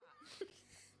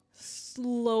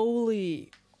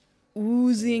slowly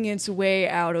oozing its way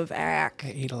out of Ack. I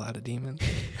ate a lot of demons.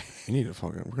 You need to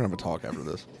fucking. We're gonna have a talk after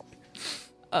this.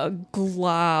 A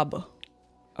glob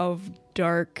of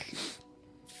dark,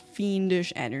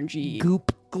 fiendish energy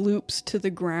gloops to the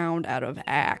ground out of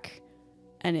Ack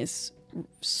and is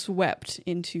swept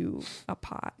into a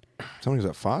pot. Somebody's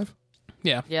at 5.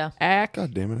 Yeah. Yeah. Ack,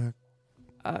 God damn it,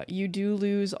 Ack. you do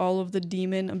lose all of the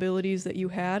demon abilities that you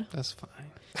had. That's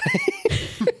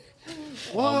fine.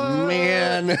 Oh,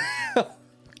 man.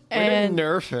 And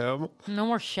Nerf him. No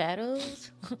more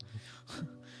shadows.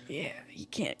 yeah, he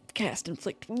can't cast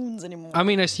inflict wounds anymore. I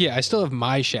mean, I still have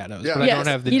my shadows, Yeah. but I don't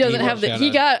have the he doesn't demon have the. shadow. He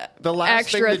got The last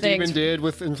extra thing the demon things. did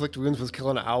with inflict wounds was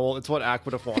kill an owl. It's what Ack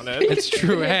would have wanted. It's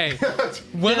true. Hey,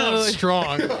 went up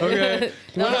strong. Okay,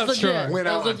 went up legit. strong. Went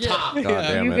out on top. God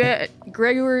damn You it. get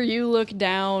Gregor. You look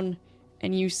down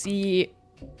and you see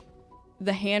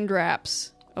the hand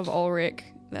wraps of Ulrich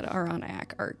that are on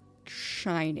Ack are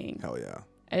shining Hell yeah.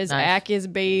 as Nice. Ack is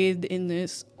bathed in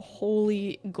this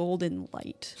holy golden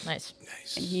light. Nice.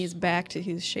 And he is back to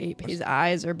his shape. His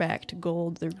eyes are back to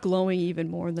gold. They're glowing even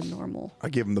more than normal. I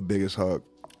give him the biggest hug.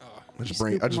 I just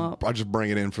bring. scoop him up. I just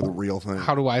bring it in for the real thing.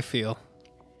 How do I feel?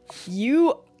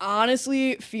 You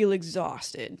honestly feel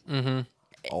exhausted.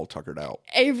 All tuckered out.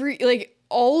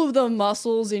 All of the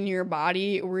muscles in your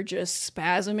body were just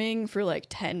spasming for like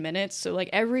 10 minutes. So like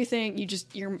everything,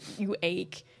 you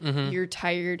ache, you're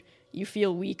tired, you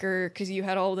feel weaker because you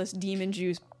had all this demon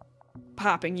juice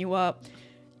popping you up.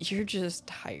 You're just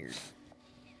tired.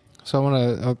 So I want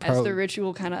to As the probably.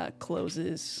 ritual kind of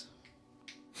closes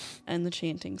and the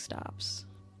chanting stops.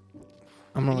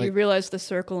 I'm gonna You like. realize the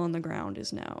circle on the ground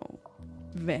is now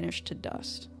vanished to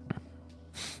dust.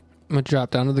 I'm gonna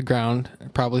drop down to the ground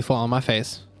and probably fall on my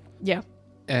face, Yeah.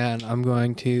 and I'm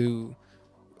going to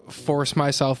force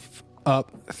myself up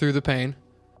through the pain.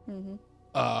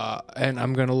 And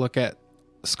I'm gonna look at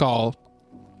Skull,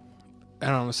 and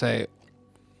I'm gonna say,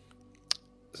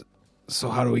 "So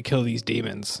how do we kill these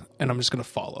demons?" And I'm just gonna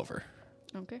fall over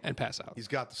Okay. and pass out. He's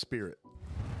got the spirit.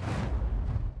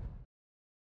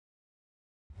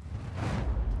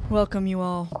 Welcome you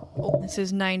all. This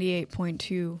is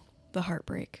 98.2, The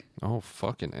Heartbreak. Oh,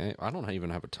 fucking A. I don't even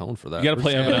have a tone for that. You gotta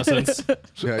play Evanescence.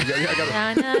 Yeah, I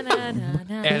got Na, na, na, na,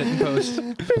 na. Add it in post.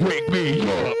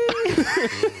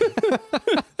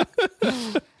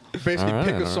 basically All right,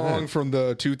 pick a all song right. from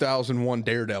the 2001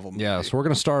 Daredevil movie. Yeah, so we're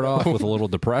going to start off with a little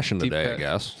depression Deep today, I cut.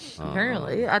 guess.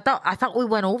 Apparently, I thought we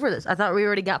went over this. I thought we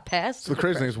already got past. So the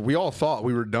crazy thing is, we all thought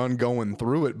we were done going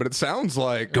through it, but it sounds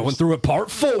like Going through it, part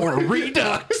 4,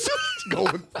 Redux.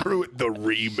 going through it, the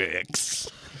remix.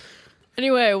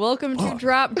 Anyway, welcome to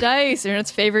Drop Dice,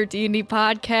 Internet's favorite D&D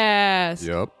podcast.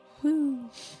 Yep.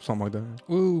 Something like that.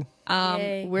 Woo.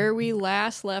 Yay. Where we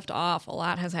last left off, a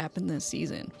lot has happened this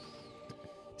season.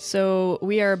 So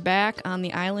we are back on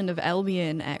the island of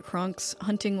Albion at Krunk's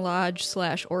hunting lodge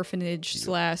 / orphanage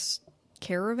 /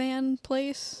 caravan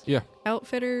place Yeah.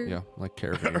 outfitter. Yeah, like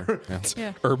Carabiner. Yeah.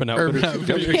 Yeah. Urban Outfitters.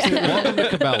 Welcome to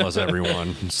Cabela's,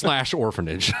 everyone. /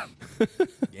 orphanage.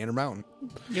 Gander Mountain.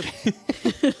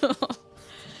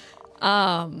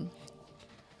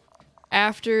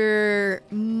 After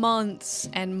months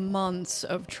and months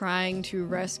of trying to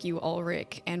rescue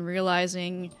Ulrich and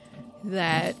realizing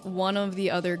that one of the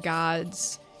other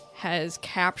gods has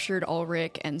captured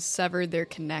Ulrich and severed their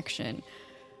connection,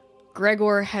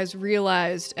 Gregor has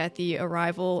realized at the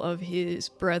arrival of his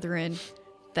brethren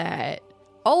that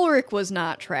Ulrich was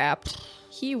not trapped.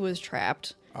 He was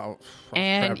trapped. Oh,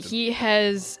 And he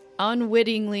has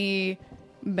unwittingly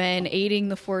been aiding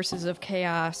the forces of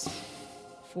chaos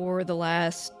for the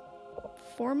last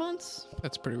 4 months.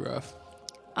 That's pretty rough.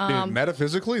 dude,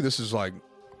 metaphysically, this is like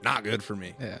not good for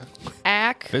me. Yeah.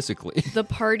 Ack, Physically. the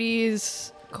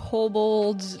party's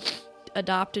kobold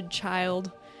adopted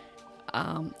child,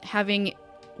 having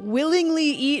willingly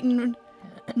eaten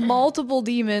multiple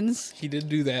demons, He did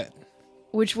do that.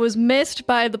 which was missed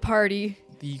by the party.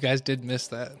 You guys did miss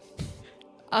that.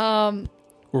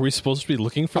 Were we supposed to be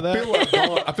looking for that?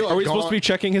 I feel like Are we supposed to be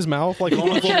checking his mouth like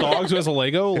one of those dogs who has a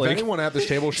Lego? If Like, anyone at this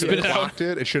table should have Spit it out. clocked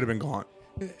it, it should have been gone.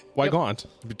 why Gaunt?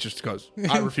 But just because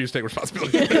I refuse to take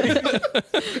responsibility.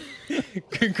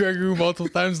 Gregory multiple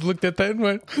times looked at that and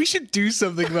went, "We should do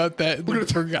something about that." And We're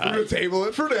forgot. gonna table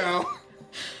it for now.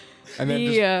 And then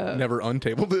The, just never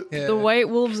untabled it. Yeah. The White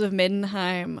Wolves of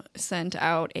Middenheim sent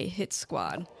out a hit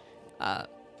squad.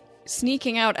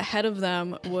 Sneaking out ahead of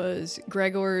them was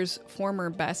Gregor's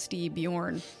former bestie,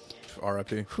 Bjorn,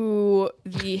 R.I.P. who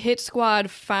the hit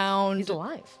squad found He's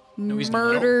alive. he's not.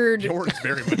 murdered, Bjorn's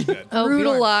very much dead. Oh, Bjorn.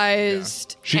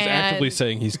 brutalized. She's and, actively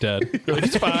saying he's dead. Like,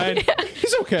 he's fine.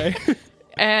 He's okay.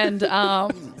 and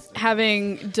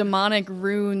having demonic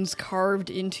runes carved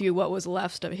into what was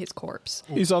left of his corpse.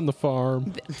 He's on the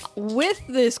farm. With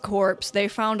this corpse, they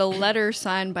found a letter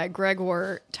signed by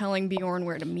Gregor telling Bjorn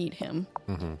where to meet him.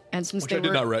 And since Which I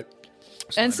did not read.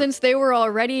 And since they were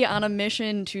already on a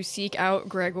mission to seek out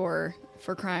Gregor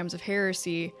for crimes of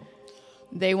heresy,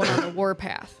 they went on the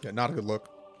warpath. Yeah, not a good look.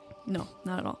 No,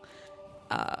 not at all.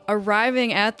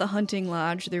 Arriving at the hunting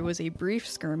lodge, there was a brief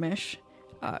skirmish.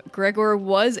 Gregor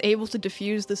was able to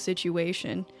defuse the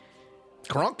situation.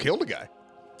 Kronk killed a guy.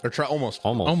 Or almost.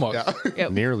 Almost. Yeah.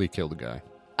 Yep. Nearly killed a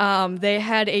guy. They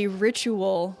had a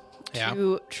ritual Yeah.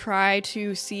 to try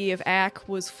to see if Ak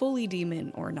was fully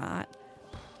demon or not.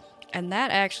 And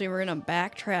that actually, we're going to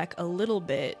backtrack a little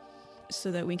bit so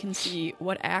that we can see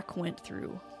what Ak went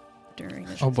through during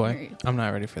this Oh boy, period. I'm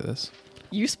not ready for this.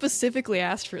 You specifically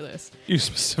asked for this. You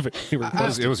specifically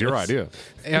requested It was your idea.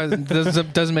 Yeah,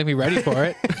 it doesn't make me ready for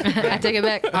it. I take it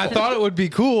back. I thought it would be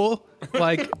cool,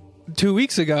 like 2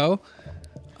 weeks ago,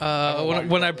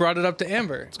 when I brought it up to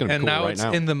Amber, gonna be and cool now right it's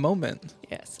now. in the moment.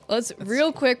 Yes. Let's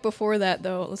real quick before that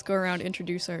though. Let's go around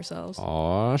introduce ourselves.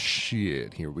 Aw,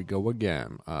 shit. Here we go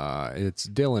again. It's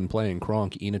Dylan playing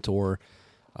Kronk Enator,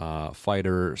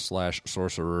 fighter /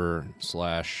 sorcerer /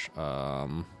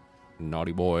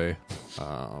 naughty boy,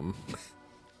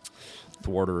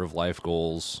 thwarter of life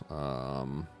goals,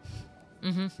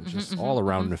 just all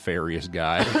around nefarious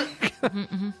guy.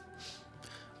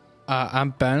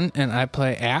 I'm Ben, and I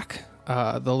play Ak,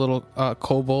 the little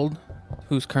kobold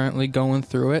who's currently going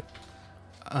through it.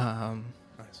 Nice.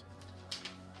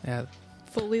 Yeah,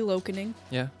 Fully locaning.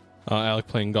 yeah, Alec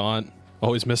playing Gaunt.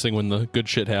 Always missing when the good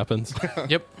shit happens.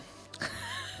 yep.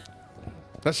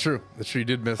 That's true. You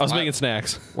did miss. I was making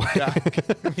snacks.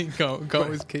 go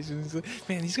his kitchen.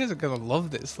 Man, these guys are gonna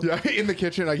love this. Yeah, in the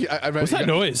kitchen. I What's that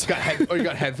noise? You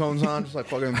got headphones on, just like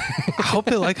fucking. I hope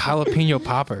they like jalapeno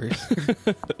poppers.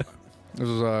 This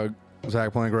was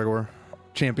Zach playing Gregor,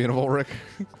 champion of Ulrich.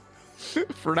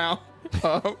 For now,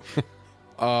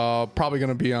 probably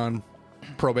gonna be on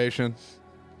probation.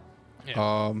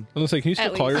 I'm gonna say, can you still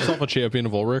At call least. yourself a champion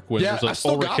of Ulrich when Yeah, I there's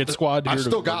still an Ulrich got hit the- squad I here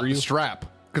still to got murder the you? strap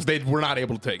because they were not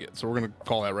able to take it, so we're gonna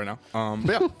call that right now.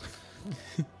 But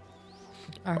yeah,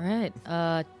 All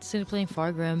right. Cindy playing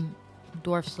Fargrim,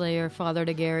 Dwarf Slayer, father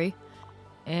to Gary.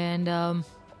 And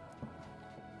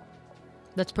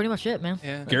that's pretty much it, man.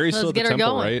 Yeah. Gary's still Let's at the get her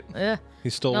temple, going. right? Yeah.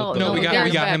 He's still No, with the No, we no, got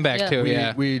Gary's him back back, too. we,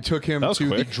 Yeah. we took him That was to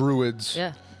the quick. druids.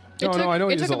 Yeah. It took- I know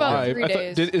it he's took about alive. 3 I thought-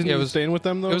 days. Isn't Yeah, it he was- staying with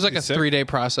them though? It was like a He's sick? 3-day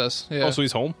process. Yeah. Oh, so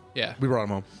he's home. yeah. We brought him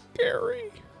home.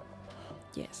 Gary.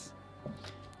 Yes.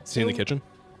 Is he in the kitchen?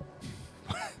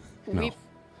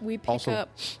 We pick Also- up.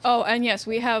 Oh, and yes,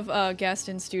 we have a guest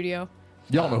in studio.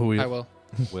 Y'all know who he is. I will.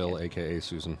 Will, a.k.a.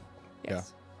 Susan.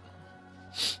 Yes.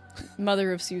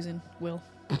 Mother of Susan, Will.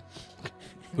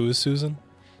 Who is Susan?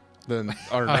 Then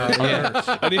our, Yeah.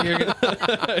 I didn't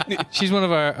hear. She's one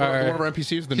of our one of our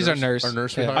NPCs. she's our nurse. Our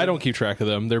nurse. Yeah. we hired. I don't keep track of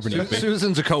them. They're beneath me.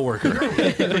 Susan's a coworker.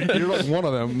 You're like one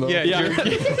of them. Though. Yeah,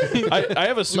 I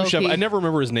have a sous chef. Low-key. I never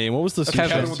remember his name. What was the sous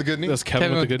Kevin chef? with the good knee? That's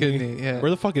Kevin with the good knee. Yeah.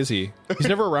 Where the fuck is he? He's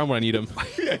never around when I need him.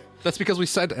 That's because we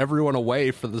sent everyone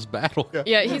away for this battle.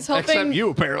 Yeah, he's Except helping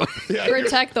you, apparently.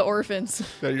 protect the orphans.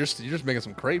 Yeah, you're just making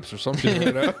some crepes or something.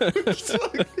 Right now.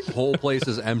 The whole place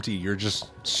is empty. You're just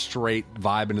straight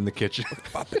vibing in the kitchen.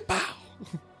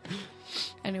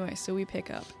 Anyway, so we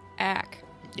pick up. Ak,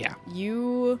 Yeah.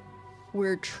 you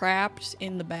were trapped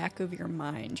in the back of your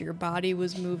mind. Your body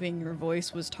was moving, your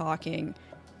voice was talking,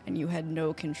 and you had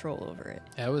no control over it.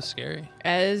 That was scary.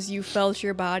 As you felt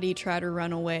your body try to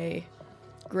run away,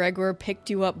 Gregor picked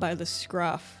you up by the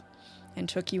scruff and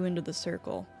took you into the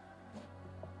circle.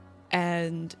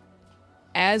 And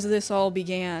as this all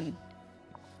began,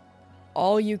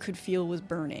 all you could feel was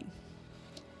burning.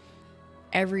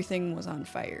 Everything was on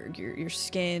fire. Your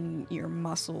skin, your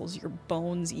muscles, your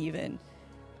bones even.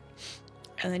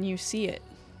 And then you see it.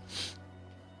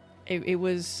 It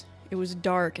was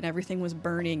dark and everything was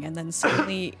burning, and then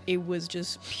suddenly it was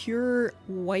just pure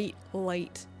white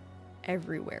light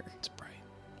everywhere. It's bright.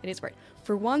 It is bright.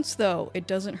 For once, though, it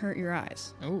doesn't hurt your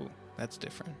eyes. Oh, that's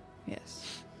different.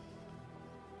 Yes.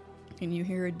 And you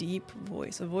hear a deep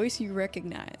voice, a voice you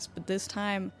recognize, but this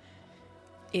time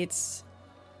it's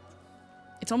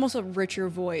almost a richer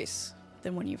voice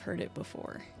than when you've heard it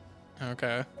before.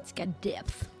 Okay. It's got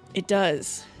depth. It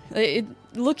does.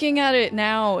 Looking at it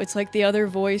now, it's like the other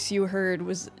voice you heard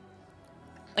was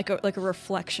like a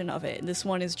reflection of it. This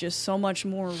one is just so much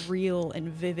more real and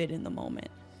vivid in the moment.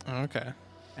 Okay.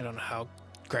 I don't know how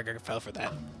Gregor fell for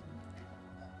that.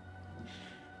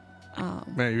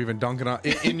 Man, you're even dunking on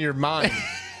in your mind.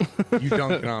 You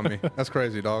dunking on me. That's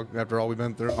crazy, dog. After all we've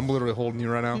been through, I'm literally holding you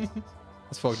right now.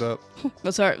 That's fucked up.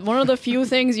 That's all right. One of the few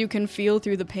things you can feel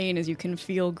through the pain is you can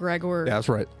feel Gregor Yeah, that's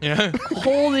right. Yeah.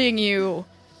 holding you,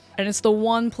 and it's the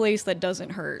one place that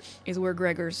doesn't hurt is where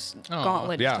Gregor's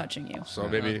gauntlet yeah. is touching you. So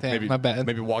maybe, Damn, maybe, my bad.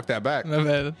 maybe walk that back. My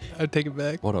bad. I'd take it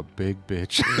back. What a big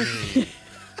bitch.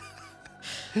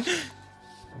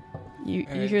 You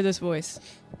hear this voice.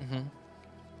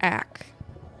 Ack.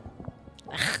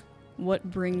 What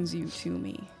brings you to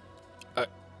me?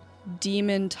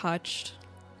 Demon touched.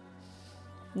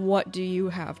 What do you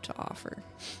have to offer?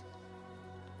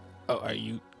 Oh, are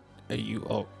you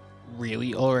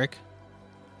really Ulrich?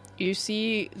 You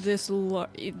see this,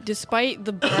 despite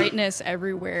the brightness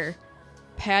everywhere,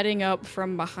 padding up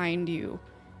from behind you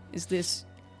is this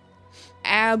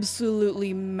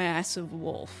absolutely massive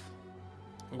wolf.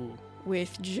 Ooh.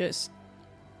 With just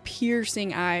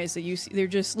piercing eyes that you see. They're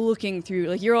just looking through.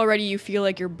 Like, you feel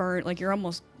like you're burnt, like you're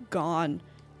almost gone.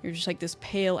 You're just like this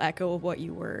pale echo of what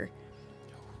you were.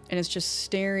 And it's just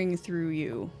staring through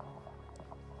you.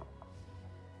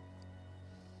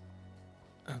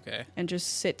 Okay. And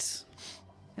just sits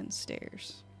and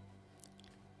stares.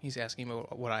 He's asking me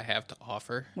what I have to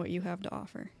offer. What you have to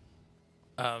offer.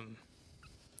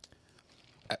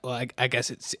 Well, I guess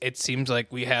it seems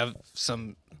like we have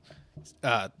some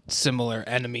similar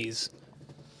enemies.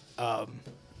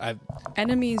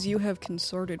 Enemies you have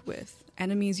consorted with.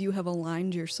 Enemies you have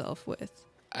aligned yourself with.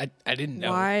 I didn't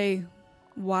know.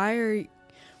 Why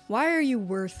are you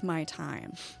worth my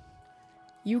time?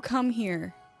 You come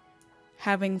here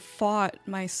having fought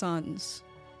my sons,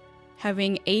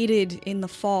 having aided in the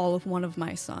fall of one of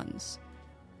my sons.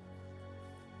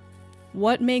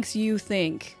 What makes you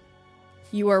think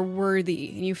you are worthy?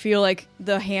 And you feel like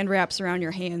the hand wraps around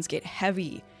your hands get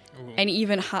heavy. Ooh. And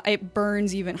even it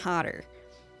burns even hotter.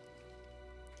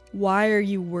 Why are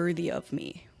you worthy of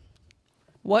me?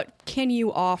 What can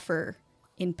you offer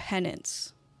in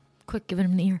penance? Quick, give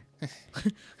him an ear.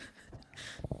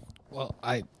 Well,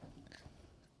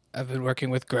 I've been working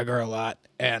with Gregor a lot,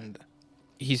 and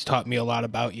he's taught me a lot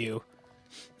about you.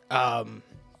 And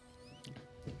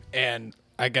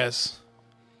I guess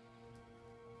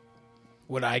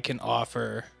what I can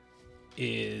offer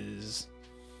is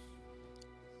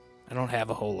I don't have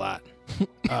a whole lot.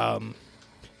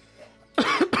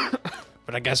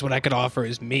 But I guess what I could offer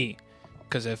is me.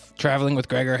 Because if traveling with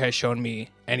Gregor has shown me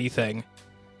anything,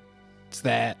 it's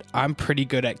that I'm pretty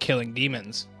good at killing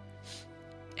demons.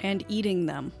 And eating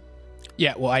them.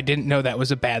 Yeah, well, I didn't know that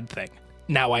was a bad thing.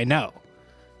 Now I know.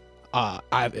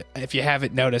 If you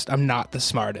haven't noticed, I'm not the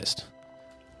smartest.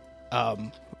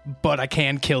 But I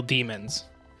can kill demons.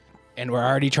 And we're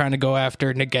already trying to go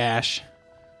after Nagash.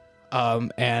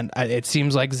 And it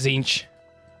seems like Zinch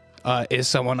is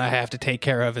someone I have to take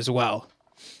care of as well.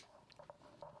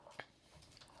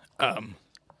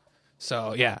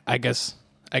 So yeah, I guess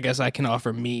I can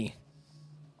offer me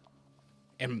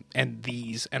and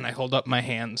these, and I hold up my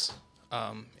hands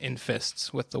in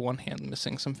fists with the one hand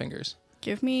missing some fingers.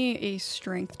 Give me a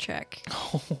strength check.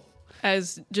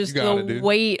 As just You got the it, dude.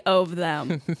 weight of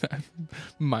them.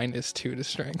 -2 to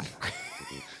strength.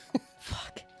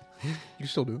 Fuck. You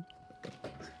still do.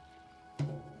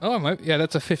 Oh, I might. Yeah,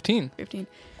 that's a 15. 15.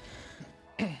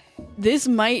 This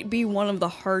might be one of the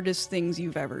hardest things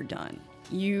you've ever done.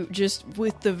 You just,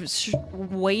 with the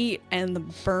weight and the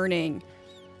burning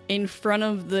in front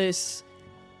of this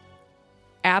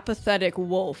apathetic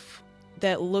wolf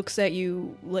that looks at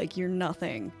you like you're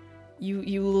nothing.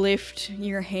 You lift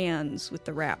your hands with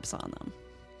the wraps on them.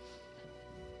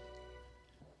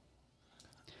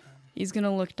 He's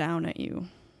gonna look down at you.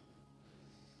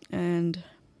 And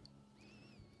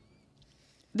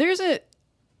there's a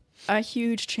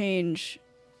huge change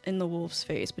in the wolf's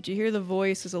face, but you hear the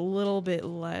voice is a little bit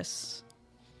less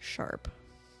sharp.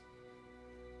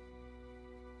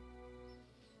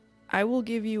 I will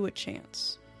give you a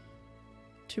chance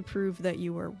to prove that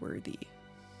you are worthy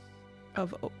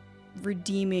of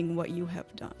redeeming what you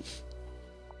have done.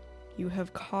 You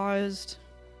have caused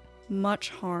much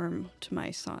harm to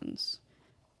my sons,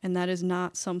 and that is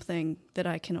not something that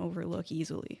I can overlook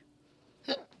easily.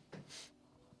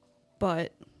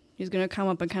 But he's gonna come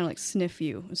up and kind of like sniff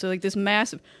you. So like this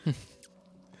massive...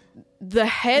 The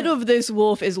head of this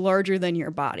wolf is larger than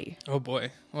your body. Oh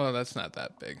boy. Well, that's not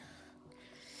that big.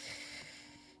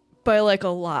 By like a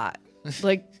lot.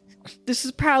 Like, this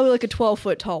is probably like a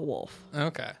 12-foot tall wolf.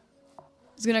 Okay.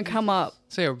 He's gonna come up.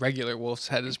 Say a regular wolf's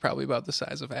head is probably about the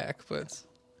size of Ack, but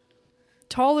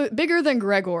bigger than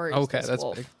Gregor. Is Okay, this that's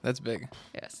wolf. big. That's big.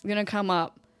 Yes, gonna come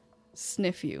up,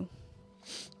 sniff you.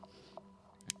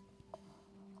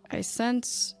 I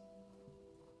sense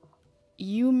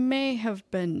you may have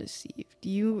been deceived.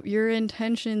 Your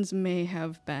intentions may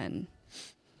have been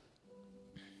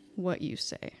what you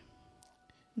say.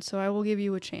 And so I will give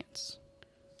you a chance.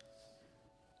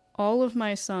 All of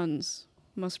my sons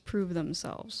must prove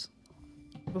themselves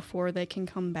before they can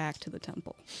come back to the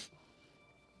temple.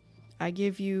 I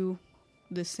give you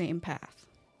the same path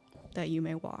that you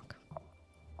may walk.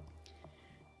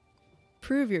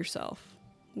 Prove yourself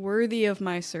worthy of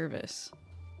my service,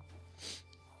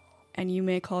 and you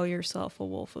may call yourself a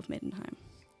Wolf of Middenheim.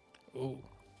 Ooh,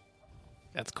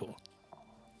 that's cool.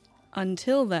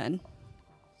 Until then,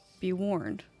 be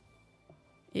warned.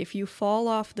 If you fall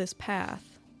off this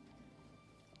path,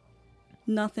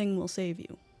 nothing will save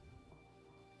you.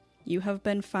 You have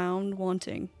been found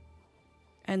wanting,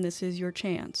 and this is your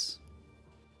chance.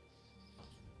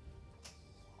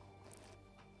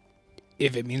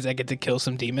 If it means I get to kill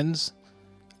some demons,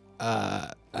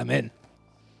 I'm in.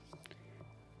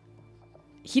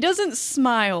 He doesn't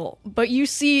smile, but you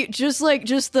see just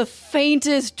the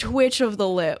faintest twitch of the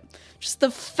lip. Just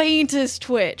the faintest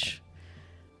twitch.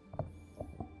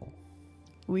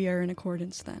 We are in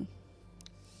accordance then.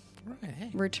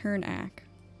 Return Ak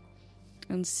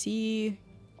and see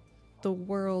the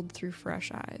world through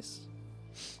fresh eyes.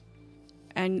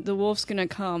 And the wolf's gonna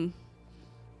come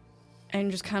and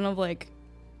just kind of like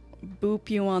boop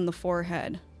you on the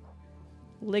forehead.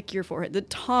 Lick your forehead. The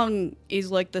tongue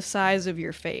is like the size of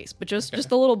your face, but just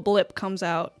a little blip comes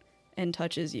out and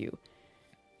touches you.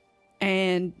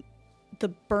 And the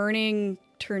burning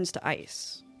turns to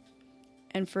ice.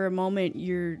 And for a moment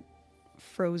you're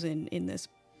frozen in this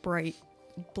bright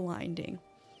blinding.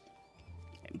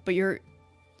 But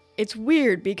it's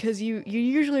weird because you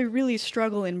usually really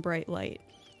struggle in bright light.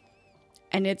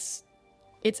 And it's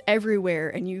everywhere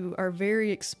and you are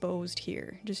very exposed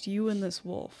here. Just you and this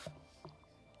wolf.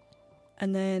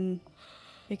 And then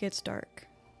it gets dark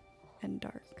and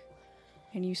dark.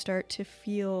 And you start to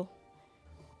feel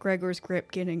Gregor's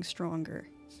grip getting stronger.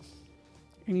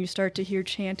 And you start to hear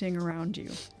chanting around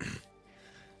you.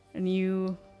 And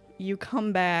you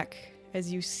come back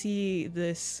as you see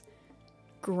this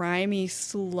grimy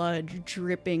sludge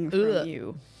dripping from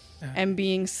you and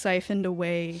being siphoned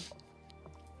away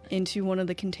into one of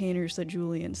the containers that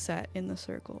Julian set in the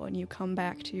circle. And you come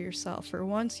back to yourself.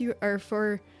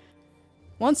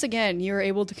 Once again, you're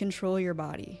able to control your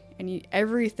body, and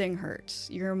everything hurts.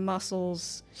 Your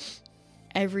muscles,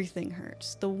 everything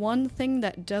hurts. The one thing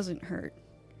that doesn't hurt,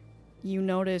 you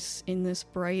notice in this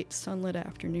bright, sunlit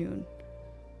afternoon,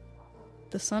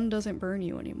 the sun doesn't burn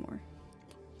you anymore.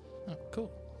 Oh,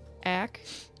 cool. Ak,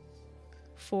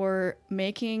 for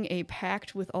making a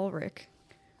pact with Ulrich,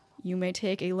 you may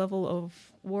take a level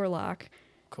of Warlock,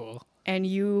 Cool. and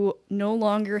you no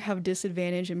longer have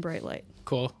disadvantage in bright light.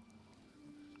 Cool.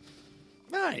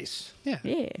 Nice. Yeah.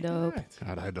 Yeah. Dope.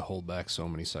 God, I had to hold back so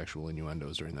many sexual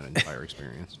innuendos during that entire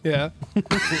experience. Yeah.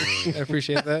 I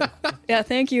appreciate that. Yeah,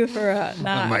 thank you for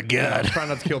not. God. Try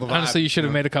not to kill the vibe. Honestly, you should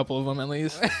have made a couple of them at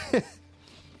least. That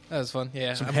was fun.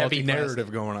 Yeah. some I'm heavy multiclassed.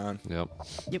 narrative going on.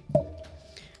 Yep.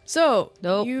 So,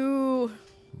 Nope.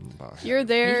 you're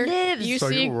there. You So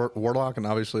see, you're Warlock, and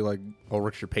obviously like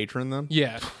Ulrich's your patron then.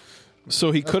 Yeah.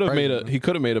 So he could have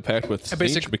crazy, made a pact with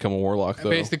Sage to become a warlock I though.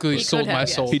 basically He sold could my have,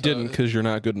 soul. yes. He to- didn't because you're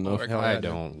not good enough. Hell yeah, I dude.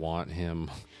 don't want him.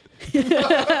 He's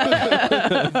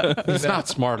not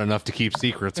smart enough to keep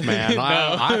secrets, man.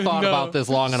 I thought about this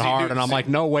long and hard, and I'm like,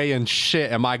 no way in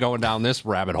shit am I going down this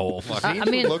rabbit hole. I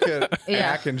mean, Look at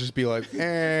Yeah. Ak and just be like,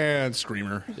 and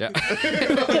screamer. Yeah.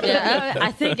 yeah,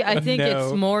 I think No.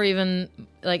 it's more even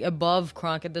like above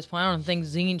Kronk at this point. I don't think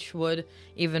Zinch would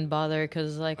even bother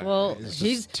because, like, well, He's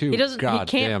just too he doesn't, he goddamn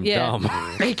can't, yeah, dumb.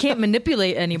 he can't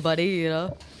manipulate anybody, you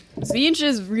know. Zinch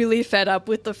is really fed up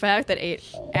with the fact that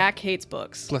Ak hates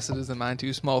books. Blessed is the mind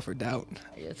too small for doubt.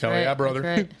 That's Hell yeah, brother.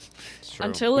 That's right. It's true.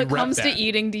 Until it We rep comes to that.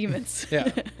 eating demons.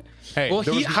 Yeah. Hey, Well,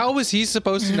 there was, how was he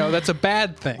supposed to know that's a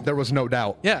bad thing? there was no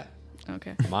doubt. Yeah.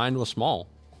 Okay. Mine was small.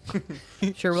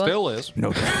 Sure was. Still is.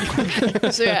 No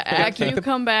doubt. So yeah, Ak, you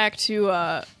come back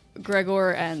to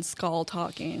Gregor and Skull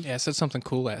talking. Yeah, I said something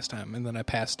cool last time, and then I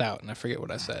passed out, and I forget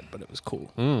what I said, but it was cool.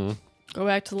 Go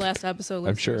back to the last episode.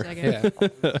 I'm listeners, sure. I guess.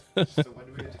 Yeah.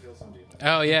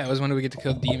 Oh, yeah, it was when we get to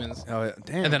kill demons. Oh yeah,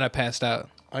 damn. And then I passed out.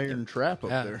 Iron Trap up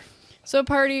Yeah. there. So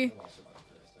party,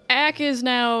 Ak is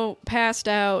now passed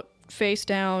out, face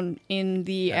down in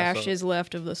the Ass up. ashes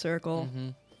left of the circle.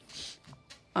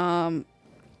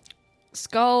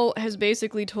 Skull has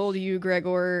basically told you,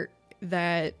 Gregor,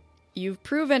 that you've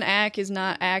proven Ack is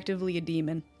not actively a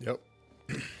demon. Yep.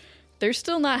 They're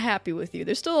still not happy with you.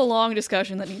 There's still a long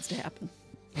discussion that needs to happen.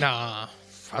 Nah.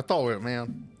 I thought,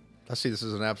 man, I see this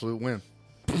as an absolute win.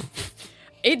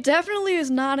 It definitely is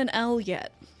not an L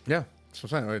yet. Yeah, that's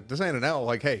what I'm saying. Like, this ain't an L.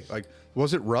 Like, hey, like,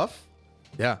 was it rough?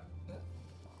 Yeah.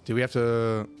 Did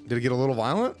it get a little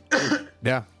violent?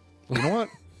 Yeah. You know what?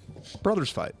 Brothers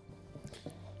fight.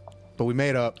 But we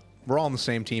made up. We're all on the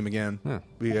same team again. Yeah.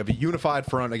 We have a unified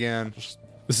front again.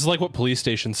 This is like what police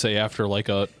stations say after like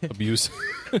a abuse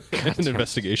an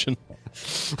investigation.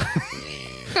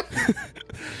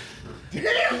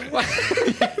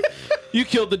 You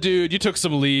killed the dude. You took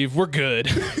some leave. We're good.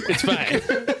 It's fine.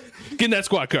 Get in that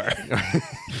squad car.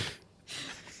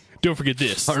 Don't forget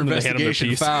this. Our And then they hand him their investigation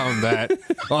piece. found that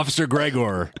Officer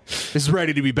Gregor is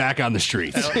ready to be back on the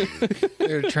streets.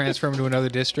 They're transfer him to another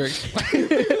district.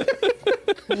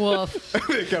 Woof. I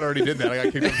kind of already did that. I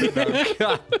got kicked out of Middenheim.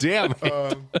 God damn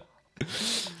it.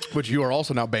 But you are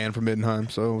also now banned from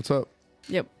Middenheim, so what's up?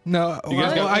 Yep. No,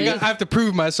 guys got- I have to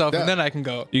prove myself, Yeah. and then I can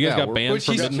go. You guys Yeah, got we're- banned Which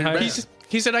from he's- Middenheim?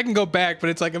 he said I can go back, but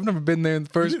it's like I've never been there in the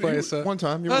first place. So. One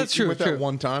time. You Oh, went, that's true. You went true. that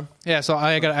one time. Yeah, so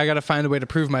I got to find a way to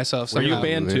prove myself. Are you somehow.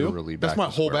 banned too? Literally That's back my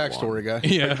to whole square backstory, guy.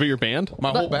 Yeah, but you're banned.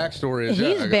 My whole backstory is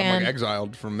He's I'm banned. like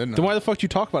exiled from Middenheim. Then why the fuck do you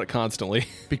talk about it constantly?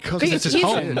 Because He's, it's his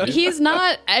home. he's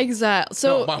not exiled.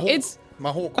 So No, it's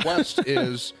my whole quest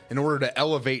is in order to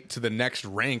elevate to the next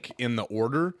rank in the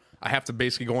order, I have to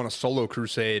basically go on a solo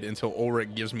crusade until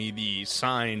Ulrich gives me the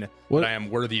sign What- that I am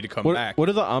worthy to come What, back. what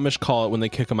do the Amish call it when they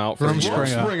kick him out from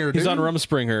Rumspringa. He's on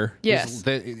Rumspringer. yes.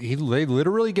 They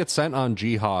literally get sent on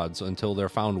jihads until they're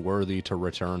found worthy to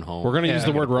return home. We're gonna use the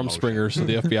Get a word promotion. Rumspringer so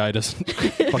the FBI doesn't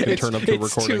fucking turn up to a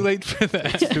It's recording. too late for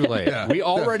that. It's too late. Yeah. We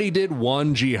already did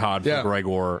one jihad for Yeah.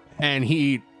 Gregor, and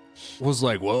he was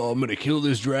like, "Well, I'm gonna kill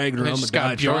this dragon, or And I'm just gonna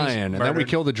got die Bjorn's trying." And then we murdered.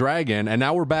 killed the dragon, and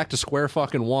now we're back to square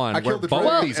fucking one. I where killed the both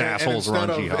dragon, these and assholes are on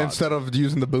jihad. Instead of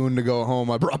using the boon to go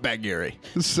home, I brought back Gary.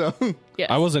 So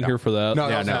Yes. I wasn't here for that. No,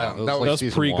 Yeah, that was- no, that it was was like That's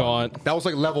season pre-gaunt. that was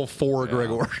like level 4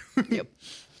 Gregor. Yep.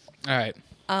 All right.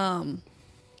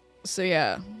 So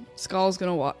yeah, Skull's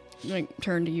gonna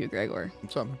turn to you, Gregor.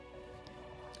 What's up?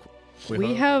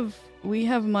 Man? We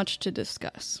have much to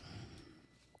discuss.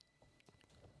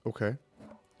 Okay.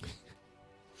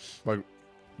 Like,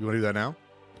 you want to do that now?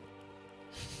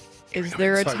 Is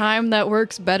there a It's like- time that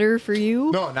works better for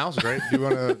you? No, now's great. Do you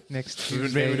want to Next maybe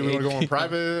Tuesday. do we want to go in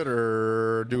private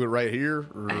or do it right here?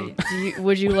 Or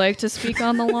Would you like to speak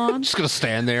on the lawn? Just gonna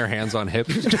stand there, hands on hips.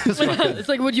 It's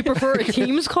like, would you prefer a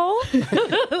Teams call?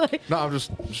 no, I'm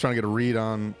just trying to get a read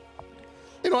on.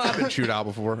 You know, I've been chewed out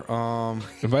before.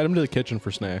 Invite him to the kitchen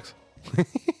for snacks.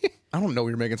 I don't know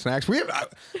you're making snacks. We have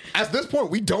at this point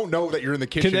we don't know that you're in the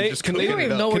kitchen. Can they? just Can they? cooking it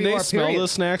even up. know where Can you they are, smell period. the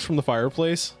snacks from the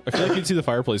fireplace? I feel like you'd see the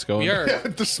fireplace going. We are.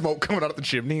 the smoke coming out of the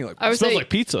chimney. Like, I It would smells say like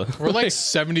pizza. We're like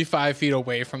 75 feet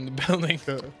away from the building.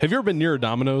 Have you ever been near a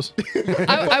Domino's?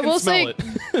 I will smell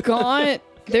say, Gaunt.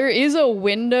 There is a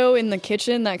window in the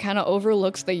kitchen that kind of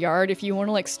overlooks the yard. If you want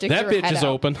to like stick That your bitch head is out.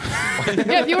 open.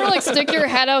 Yeah, if you want to like stick your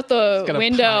head out the got a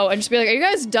window and just be like, "Are you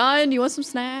guys done? Do you want some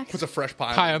snacks?" puts a fresh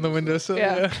pie. High on the windowsill.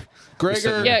 Yeah.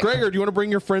 Gregor, Yeah. Gregor, do you want to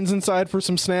bring your friends inside for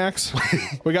some snacks?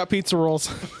 We got pizza rolls.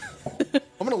 I'm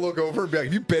gonna look over and be like,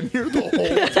 "Have you been here the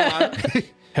whole time?"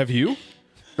 Have you?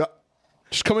 Yeah.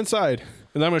 Just come inside,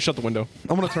 and then I'm gonna shut the window.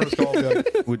 I'm gonna turn this call. And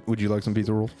be like, would you like some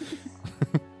pizza rolls?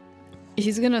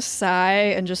 He's gonna sigh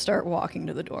and just start walking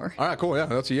to the door. All right, cool. Yeah,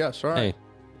 that's a yes. All right. Hey,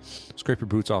 scrape your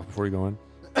boots off before you go in.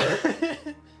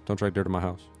 Don't drag dirt in my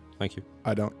house. Thank you.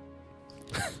 I don't.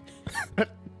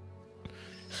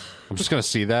 I'm just gonna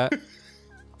see that. I'm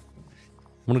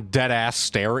gonna dead ass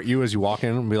stare at you as you walk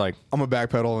in and be like, I'm gonna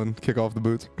backpedal and kick off the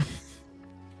boots.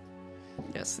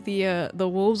 Yes, the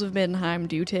wolves of Middenheim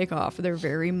do take off their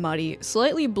very muddy,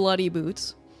 slightly bloody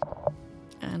boots.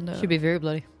 And Should be very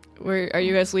bloody. where are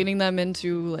you guys leading them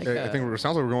into like? I think it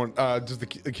sounds like we're going. Does the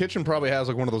kitchen probably has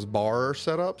like one of those bar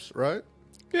setups, right?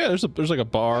 Yeah, there's like a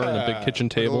bar and a big Yeah, kitchen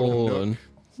like a little table, nook.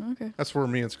 and okay. That's where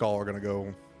me and Skull are gonna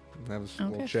go have a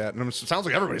little chat. And it sounds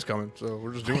like everybody's coming, so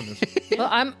we're just doing this. Well,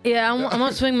 I'm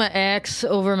gonna swing my axe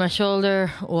over my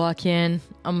shoulder, walk in.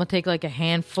 I'm gonna take like a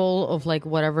handful of like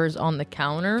whatever's on the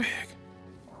counter,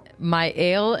 my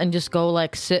ale, and just go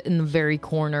like sit in the very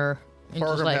corner and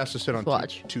just Fargrim like has to sit on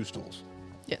watch. two stools.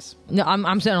 Yes. No,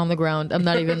 I'm sitting on the ground. I'm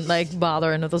not even like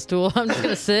bothering with the stool. I'm just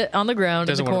gonna sit on the ground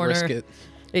Doesn't in the want to corner. risk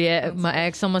it. Yeah, my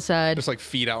axe on my side. Just like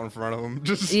feet out in front of them.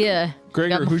 Just Yeah,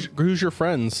 Gregor, Got my- who's your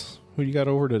friends? Who you got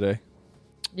over today?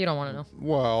 you don't want to know.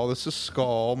 Well, this is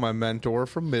Skull, my mentor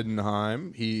from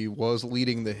Middenheim. He was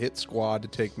leading the hit squad to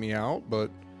take me out, but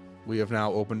we have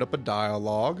now opened up a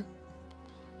dialogue.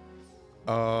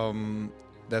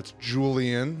 That's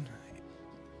Julian.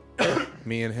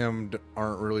 Me and him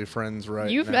aren't really friends right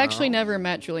You've now. actually never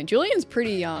met Julian. Julian's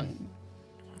pretty young.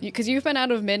 Because you've been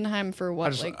out of Middenheim for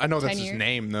what, I know 10 that's years? his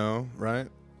name though, right?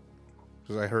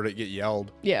 Because I heard it get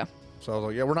yelled. Yeah. So I was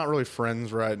like, yeah, we're not really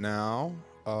friends right now.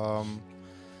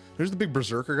 Who's the big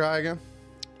berserker guy again?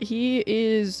 He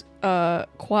is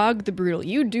Quag the Brutal.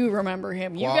 You do remember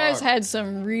him. You guys Quag. had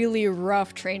some really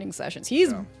rough training sessions.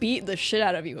 He's beat the shit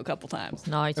out of you a couple times.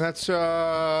 Nice. And that's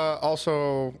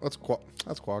also that's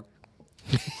Quag.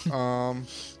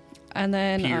 And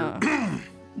then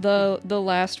the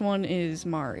last one is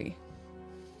Mari.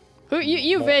 Who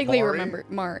you vaguely Mari? remember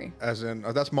Mari. As in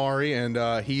that's Mari,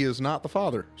 and he is not the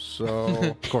father. So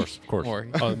Of course. Or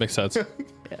Oh, that makes sense.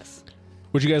 Yes.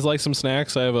 Would you guys like some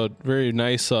snacks? I have a very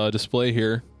nice display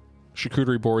here.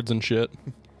 Charcuterie boards and shit.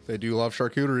 they do love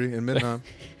charcuterie in Midnight.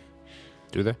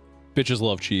 Do they? Bitches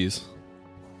love cheese.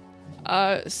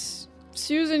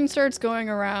 Susan starts going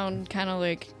around kind of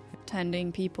like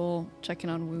tending people, checking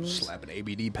on wounds. Slapping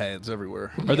ABD pads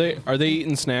everywhere. Are they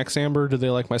eating snacks, Amber? Do they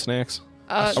like my snacks?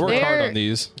 I work hard on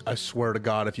these. I swear to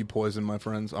God, if you poison my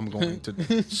friends, I'm going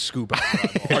to scoop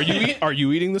out. Are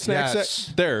you eating the snacks?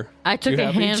 Yes. There. I took You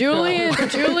a happy? handful.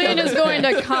 Julian is going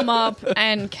to come up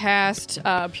and cast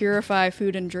Purify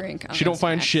Food and Drink. On She the don't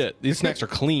find snacks. shit. These snacks are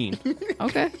clean.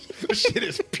 Okay. This shit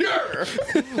is pure.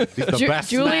 The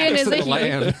best Julian snacks is in a the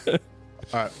land.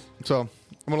 All right, so I'm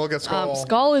gonna look at Skull.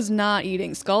 Skull is not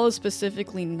eating. Skull is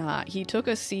specifically not. He took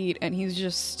a seat and he's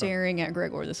just staring at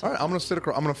Gregor this All whole right, I'm gonna sit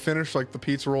across. I'm gonna finish like the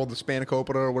pizza roll, the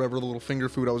spanakopita, or whatever the little finger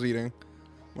food I was eating,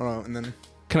 and then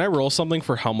Can I roll something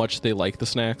for how much they like the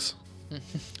snacks?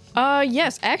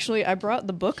 Yes, actually, I brought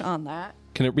the book on that.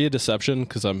 Can it be a deception?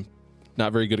 Because I'm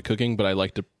not very good at cooking, but I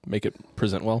like to make it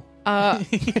present well.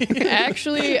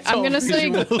 Actually, I'm gonna say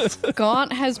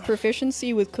Gaunt has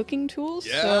proficiency with cooking tools.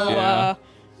 So Yeah.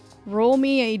 roll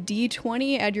me a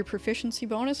d20, add your proficiency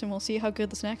bonus, and we'll see how good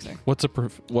the snacks are. What's your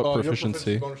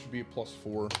proficiency bonus should be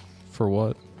 +4. for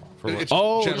what? It's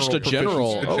Oh, just a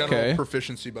general. proficiency- Okay.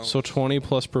 proficiency bonus. So 20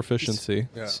 plus proficiency.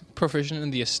 yeah. proficient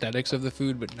in the aesthetics of the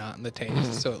food, but not in the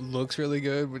taste. So it looks really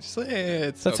good, but just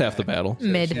it's That's so half the bad. battle.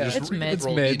 Mid. Just It's roll mid.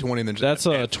 mid. D20 and then just That's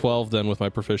a 12 then with my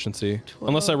proficiency.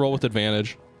 Unless I roll with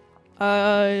advantage.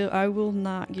 I will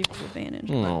not give you advantage.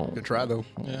 Oh. Good try though.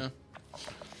 Yeah.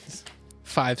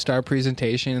 5-star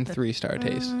presentation and 3-star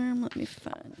taste. Let me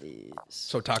find these.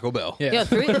 So Taco Bell. Yeah. Yeah,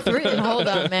 three. Hold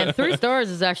on, man. 3 stars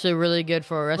is actually really good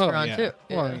for a Oh, restaurant yeah. too.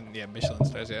 Well, I mean, yeah, Michelin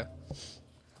stars. Yeah. You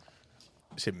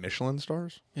say Michelin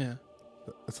stars? Yeah.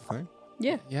 That's the thing.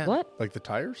 Yeah. Yeah. What? Like the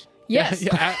tires? Yes.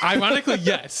 Yeah. Ironically,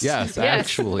 yes. Yes, Yes.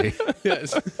 actually.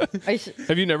 Yes.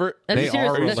 Have you never? They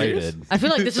are related. I feel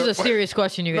like this is a serious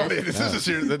question, you No, guys. this is a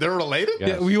serious. They're related. Yeah.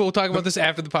 Yeah, we will talk about this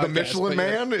after the podcast. The Michelin but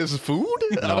yeah. Man is food.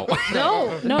 No.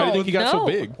 No, no. How do you think he got so no.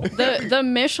 big? The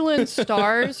Michelin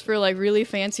stars for like really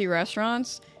fancy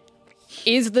restaurants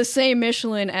is the same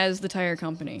Michelin as the tire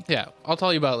company. Yeah, I'll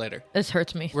tell you about it later. This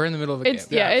hurts me. We're in the middle of a It's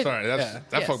game. yeah. Sorry, that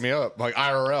yes. fucked me up. Like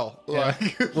IRL. Yeah.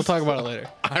 Like We'll talk about it later.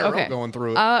 IRL Okay. going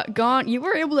through it. Gaunt, you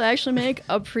were able to actually make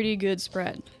a pretty good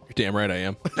spread. You're damn right I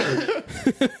am.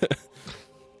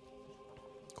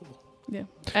 Yeah.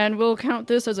 And we'll count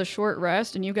this as a short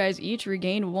rest, and you guys each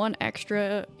regain 1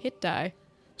 extra hit die.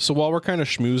 So while we're kind of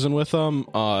schmoozing with them,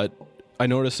 I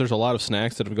noticed there's a lot of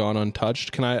snacks that have gone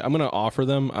untouched. I'm gonna offer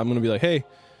them. I'm gonna be like, hey,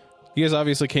 you guys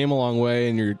obviously came a long way,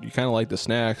 and you kind of like the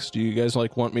snacks. Do you guys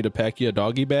like want me to pack you a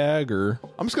doggy bag or?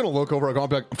 I'm just gonna look over. I'm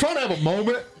like, I'm trying to have a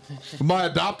moment with my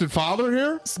adopted father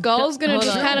here. Skull's gonna Hold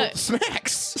just on. kind of.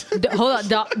 Snacks.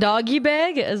 Hold on, doggy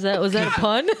bag? Was that a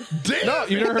pun? Damn. No,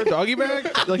 you never heard doggy bag?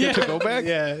 Like a to-go bag?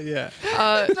 Yeah, yeah.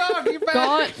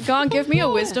 Gaunt, give me a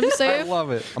wisdom save.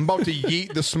 Love it. I'm about to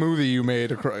yeet the smoothie you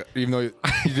made, even though you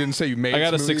didn't say you made. I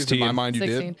got a smoothies. 16. In my mind, you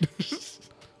 16. did.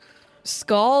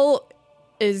 Skull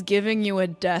is giving you a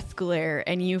death glare,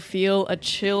 and you feel a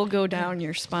chill go down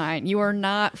your spine. You are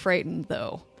not frightened,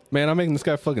 though. Man, I'm making this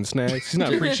guy fucking snacks. He's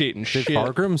not appreciating Did shit.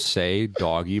 Fargrim say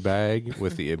doggy bag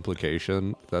with the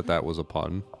implication that that was a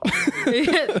pun?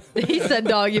 He said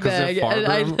doggy Because bag. if And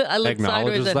Fargrim I looked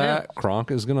acknowledges sideways at that, him.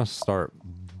 Kronk is gonna start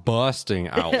busting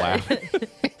out laughing.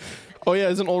 Oh yeah,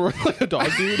 isn't Ulrich like a dog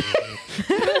dude?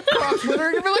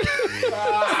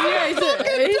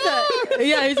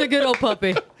 He's a good old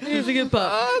puppy. He's a good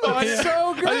pup. That's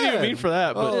so good. I didn't even mean for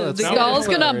that, but The now Skull's it's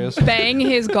gonna hilarious. bang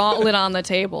his gauntlet on the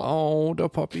table. Oh, the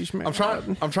puppy's mad. I'm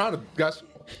trying to, guys.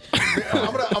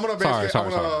 I'm gonna basically,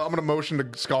 Sorry. I'm gonna motion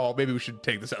to Skull. Maybe we should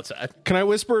take this outside. Can I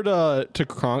whisper to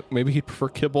Kronk? Maybe he'd prefer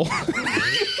kibble.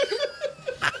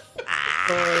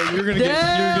 You're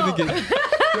gonna get.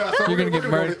 Yeah, so You're gonna get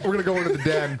murdered. We're gonna go into the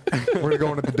den. We're gonna go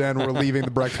into the den. We're leaving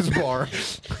the breakfast bar.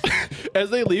 As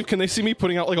they leave, can they see me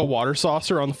putting out like a water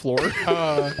saucer on the floor?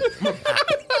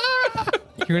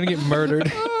 You're gonna get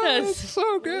murdered. That's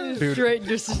So good, straight Quag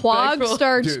disrespectful.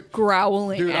 starts Dude.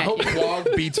 growling dude. I at hope you.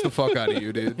 Quag beats the fuck out of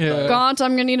you, dude. Yeah. Gaunt,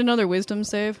 I'm gonna need another wisdom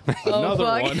save. Another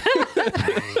fuck.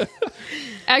 one.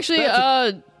 Actually,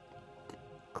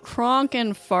 Kronk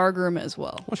and Fargrim as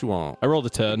well. What you want? I rolled a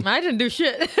 10. I didn't do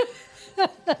shit.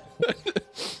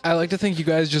 I like to think you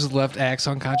guys just left Axe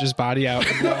unconscious body out,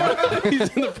 He's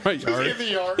in the front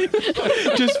yard.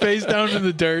 just face down in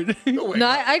the dirt. No,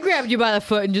 I grabbed you by the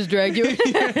foot and just dragged you.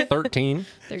 13.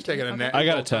 Taking a nap. I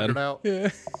got a 10. Out.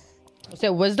 Is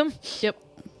that wisdom? Yep.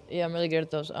 Yeah, I'm really good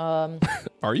at those.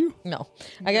 Are you? No,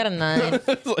 I got a 9.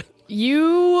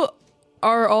 You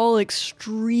are all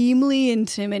extremely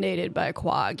intimidated by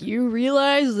Quag. You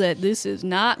realize that this is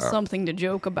not something to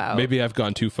joke about. Maybe I've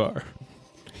gone too far.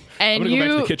 And I'm gonna go back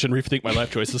to you the kitchen, rethink my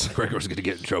life choices. Gregor's gonna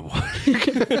get in trouble.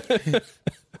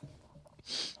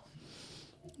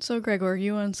 So Gregor,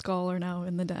 you and Skull are now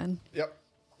in the den. Yep.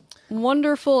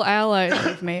 Wonderful allies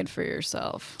you've made for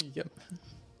yourself. Yep.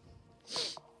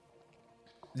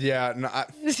 Yeah. No,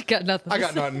 Got nothing. I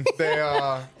got nothing. They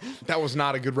that was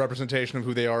not a good representation of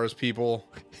who they are as people.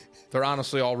 They're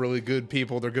honestly all really good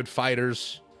people. They're good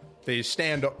fighters. They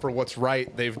stand up for what's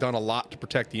right. They've done a lot to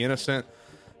protect the innocent.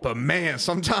 But man,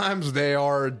 sometimes they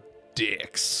are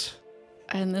dicks.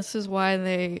 And this is why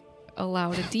they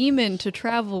allowed a demon to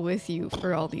travel with you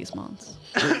for all these months.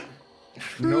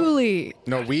 Truly,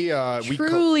 No, we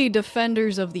truly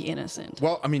defenders of the innocent.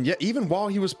 well, I mean, yeah, even while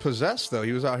he was possessed though,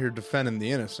 he was out here defending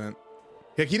the innocent.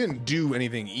 Like he didn't do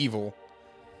anything evil.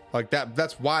 Like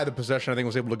that's why the possession I think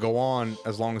was able to go on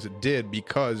as long as it did,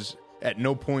 because at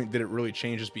no point did it really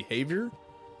change his behavior.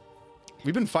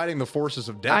 We've been fighting the forces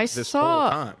of death I this saw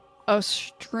whole time. a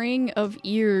string of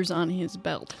ears on his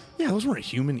belt. Yeah, those weren't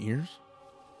human ears.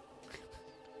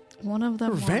 One of them They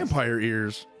were was. vampire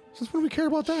ears. Since when do we care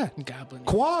about that? Goblin.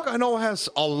 Quag, I know, has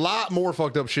a lot more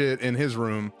fucked up shit in his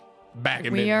room back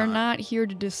in We are midnight. not here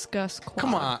to discuss Quag.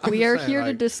 Come on, I'm We just are saying, here to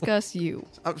like- discuss you,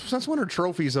 Since when are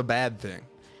trophies a bad thing?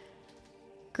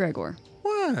 Gregor.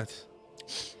 What?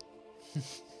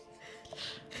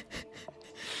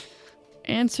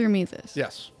 Answer me this.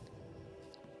 Yes.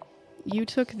 You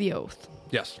took the oath.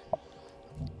 Yes.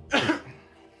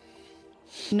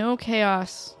 No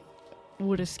chaos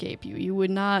would escape you. You would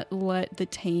not let the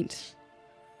taint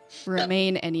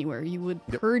remain anywhere. You would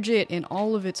purge it in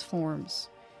all of its forms.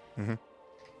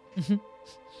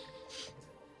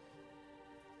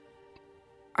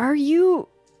 Are you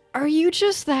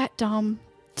just that dumb?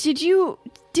 Did you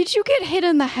get hit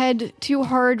in the head too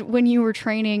hard when you were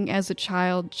training as a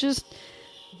child? Just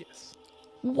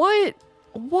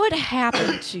what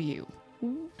happened to you?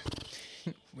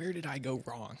 Where did I go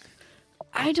wrong?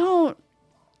 I don't.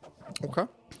 Okay.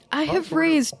 I have so we're-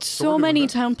 raised so so we're doing many that.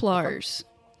 Templars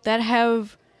that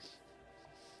have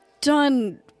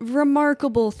done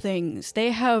remarkable things.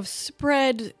 They have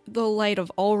spread the light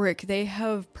of Ulrich. They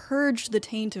have purged the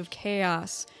taint of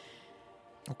chaos.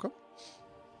 Okay.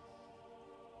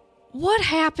 What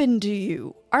happened to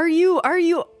you? Are you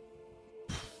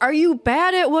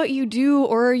bad at what you do,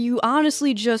 or are you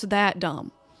honestly just that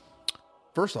dumb?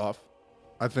 First off,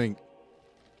 I think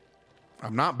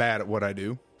I'm not bad at what I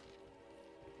do.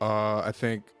 I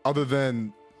think other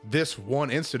than this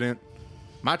one incident,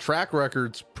 my track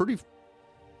record's pretty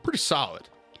solid.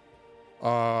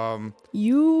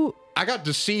 You I got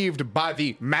deceived by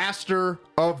the master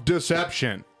of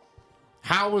deception.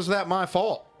 How was that my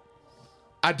fault?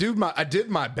 I did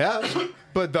my best,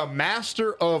 but the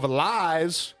master of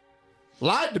lies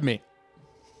lied to me.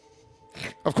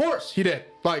 Of course he did.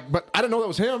 But I didn't know that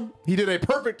was him. He did a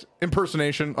perfect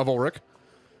impersonation of Ulrich.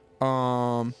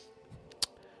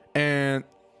 And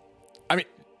I mean,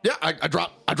 yeah, I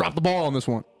dropped the ball on this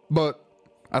one. But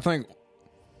I think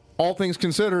all things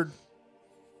considered,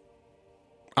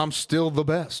 I'm still the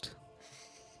best.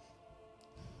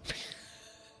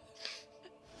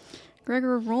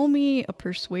 Gregor, roll me a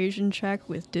persuasion check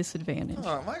with disadvantage.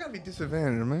 Oh, I gotta be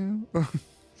disadvantaged, man.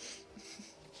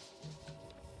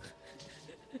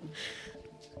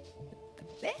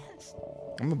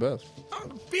 I'm the best.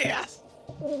 Yes.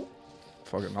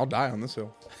 Fuck it, I'll die on this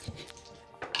hill.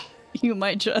 You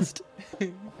might just.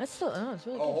 That's still. Oh, it's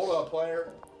really good. hold up, player.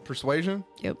 Persuasion?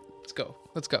 Yep. Let's go.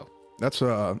 Let's go. That's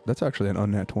actually an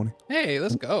unnat 20. Hey,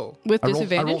 let's go. With I rolled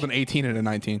disadvantage? an 18 and a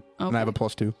 19, and I have a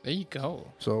 +2. There you go.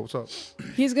 So what's up?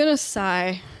 He's gonna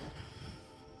sigh.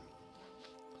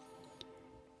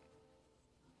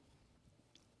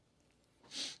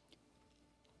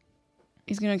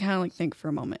 He's gonna kind of like think for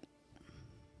a moment.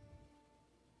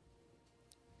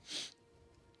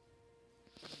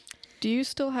 Do you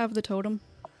still have the totem?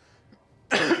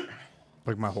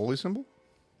 Like my holy symbol?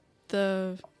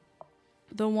 The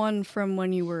one from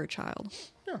when you were a child.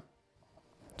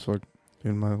 It's like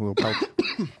in my little pouch.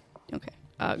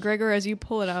 Okay. Gregor, as you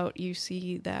pull it out, you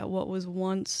see that what was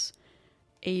once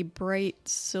a bright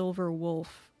silver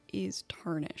wolf is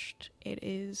tarnished. It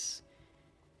is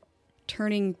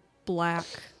turning black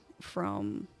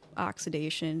from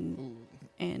oxidation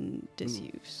and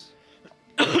disuse.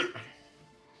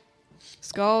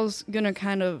 Skull's gonna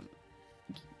kind of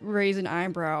raise an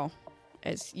eyebrow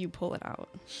as you pull it out.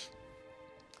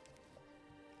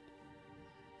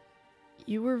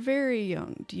 You were very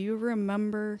young. Do you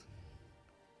remember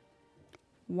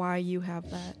why you have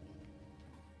that?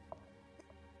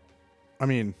 I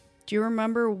mean, Do you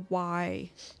remember why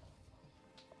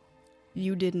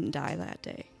you didn't die that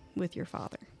day with your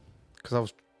father? because I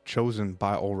was chosen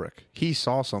by Ulrich. He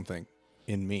saw something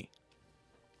in me.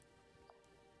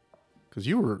 Because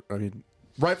you were, I mean,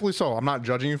 rightfully so. I'm not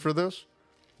judging you for this,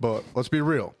 but let's be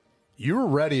real. You were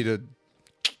ready to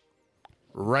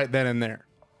right then and there.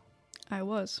 I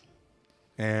was.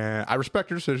 And I respect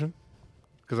your decision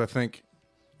because I think,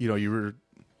 you know, you were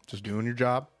just doing your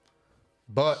job.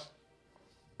 But,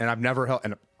 and I've never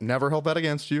held that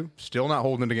against you. Still not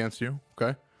holding it against you.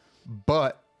 Okay.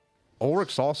 But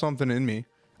Ulrich saw something in me.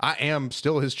 I am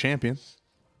still his champion.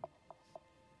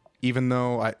 Even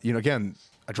though again,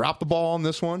 I dropped the ball on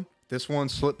this one. This one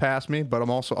slipped past me, but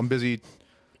I'm busy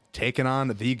taking on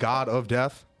the god of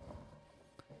death.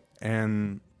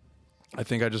 And I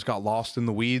think I just got lost in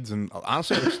the weeds and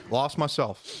honestly I just lost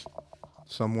myself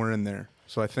somewhere in there.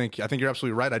 So I think you're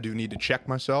absolutely right. I do need to check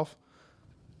myself.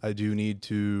 I do need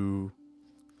to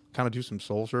kind of do some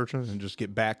soul searching and just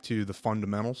get back to the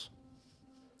fundamentals.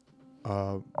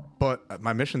 But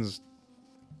the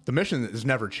mission has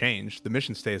never changed. The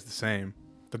mission stays the same.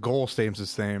 The goal stays the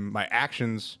same. My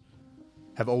actions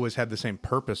have always had the same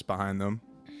purpose behind them.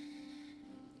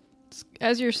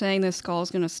 As you're saying this, Skull's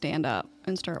going to stand up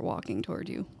and start walking toward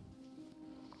you.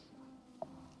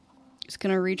 He's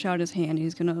going to reach out his hand.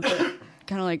 He's going to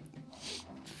kind of like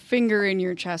finger in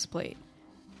your chest plate.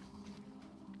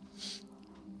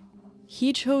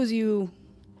 He chose you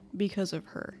because of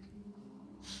her.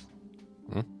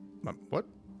 What?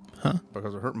 Huh?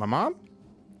 Because of her? My mom?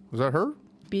 Was that her?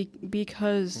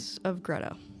 Because of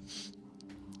Greta.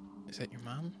 Is that your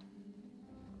mom?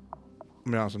 I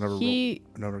mean, honestly,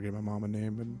 I never gave my mom a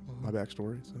name in my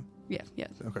backstory. So Yeah.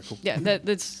 okay, cool. Yeah,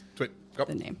 that's Sweet. Go.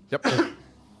 the name. Yep.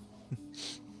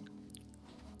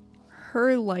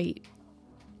 Her light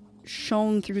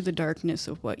shone through the darkness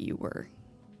of what you were,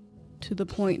 to the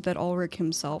point that Ulrich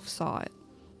himself saw it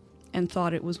and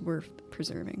thought it was worth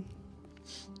preserving.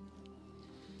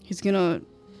 He's gonna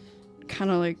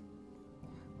kind of like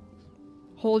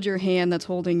hold your hand that's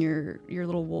holding your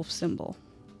little wolf symbol.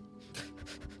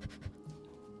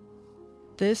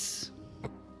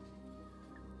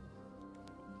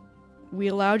 We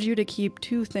allowed you to keep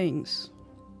two things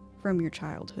from your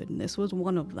childhood, and this was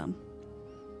one of them.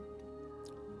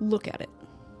 Look at it.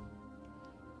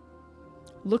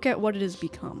 Look at what it has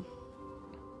become.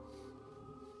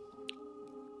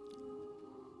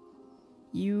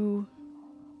 You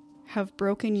have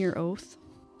broken your oath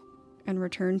and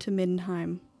returned to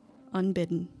Middenheim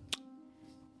unbidden.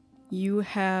 You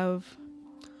have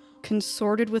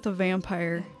consorted with a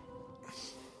vampire.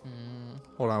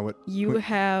 Hold on. What? You what-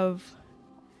 have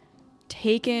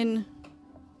taken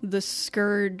the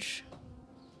scourge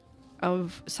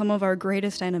of some of our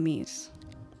greatest enemies.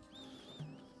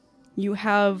 You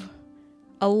have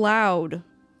allowed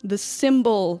the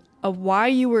symbol of why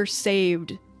you were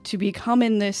saved to become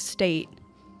in this state.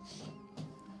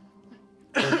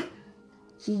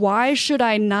 Why should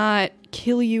I not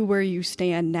kill you where you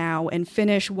stand now and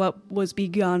finish what was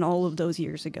begun all of those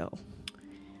years ago?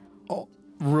 Oh,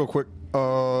 real quick.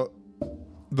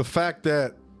 The fact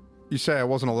that you say I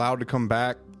wasn't allowed to come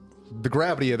back, the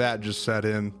gravity of that just set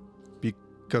in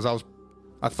because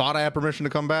I thought I had permission to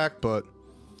come back, but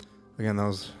again,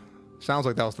 sounds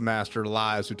like that was the master of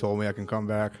lies who told me I can come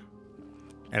back,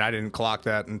 and I didn't clock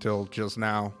that until just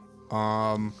now.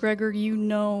 Gregor, you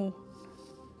know,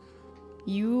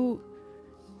 you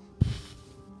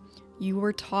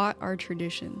were taught our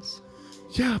traditions.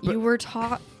 Yeah, but You were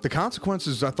taught. the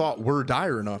consequences I thought were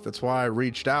dire enough. That's why I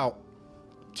reached out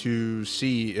to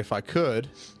see if I could.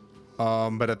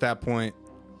 But at that point,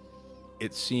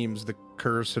 it seems the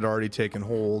curse had already taken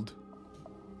hold,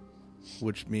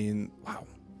 which means, wow,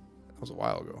 that was a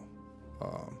while ago.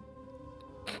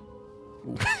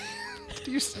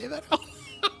 Do you say that out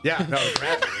Yeah, no,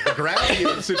 the gravity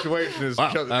of the situation is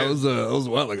That was a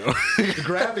while ago. the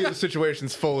gravity of the situation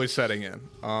is fully setting in.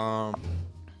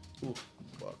 Ooh,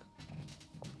 fuck.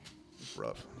 It's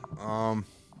rough.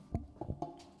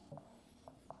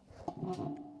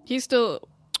 He's still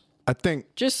I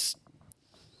think just.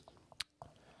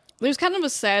 There's kind of a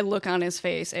sad look on his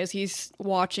face as he's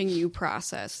watching you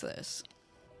process this.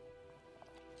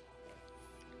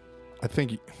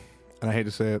 and I hate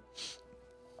to say it,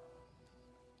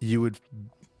 you would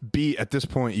be at this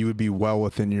point. You would be well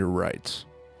within your rights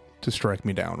to strike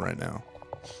me down right now.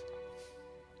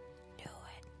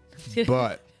 Do it.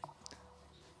 But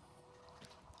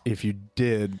if you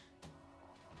did,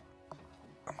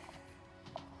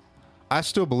 I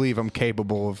still believe I'm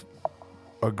capable of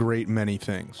a great many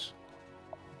things.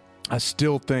 I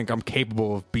still think I'm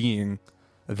capable of being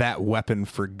that weapon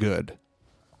for good.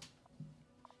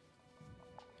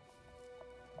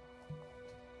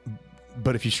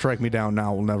 But if you strike me down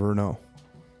now, we'll never know.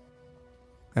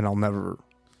 And I'll never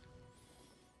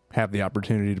have the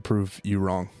opportunity to prove you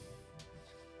wrong.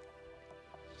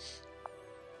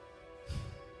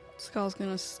 Skull's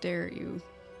gonna stare at you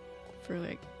for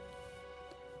like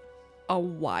a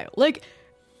while. Like,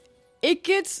 it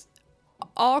gets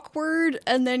awkward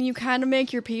and then you kind of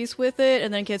make your peace with it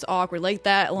and then it gets awkward like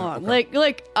that long. Okay.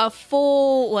 Like a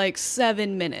full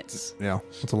 7 minutes. Yeah,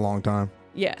 it's a long time.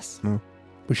 Yes.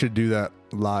 We should do that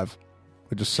live.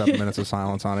 With just 7 minutes of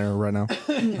silence on air right now.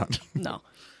 No.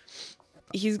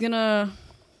 He's gonna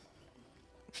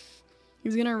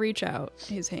reach out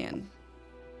his hand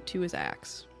to his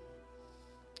axe.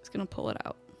 He's gonna pull it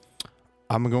out.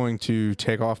 I'm going to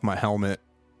take off my helmet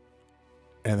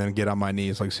and then get on my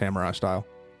knees like samurai style.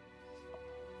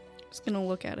 He's gonna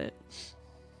look at it.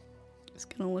 He's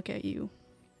gonna look at you.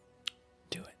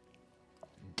 Do it.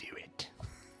 Do it.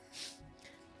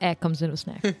 Ack comes in with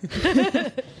snack.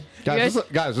 Guys,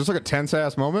 this is like a tense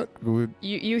ass moment.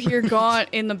 You hear Gaunt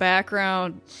in the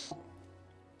background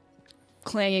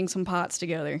clanging some pots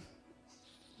together.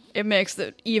 It makes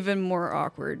it even more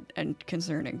awkward and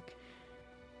concerning.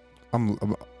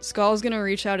 I'm Skull's gonna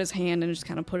reach out his hand and just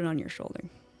kind of put it on your shoulder.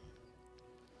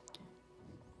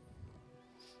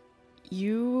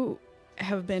 You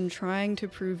have been trying to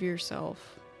prove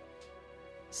yourself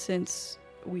since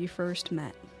we first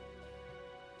met.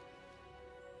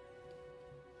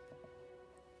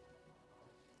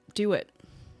 Do it.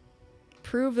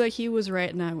 Prove that he was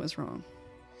right and I was wrong.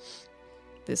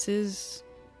 This is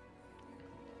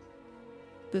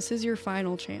your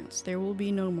final chance. There will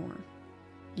be no more.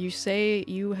 You say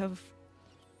you have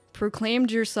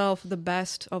proclaimed yourself the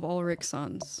best of Ulrich's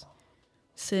sons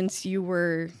since you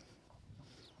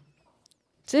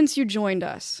joined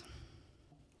us.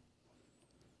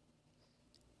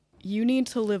 You need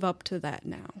to live up to that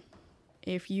now.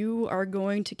 If you are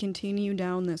going to continue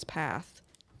down this path,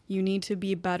 you need to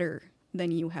be better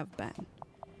than you have been.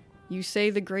 You say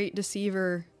the great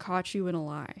deceiver caught you in a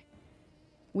lie.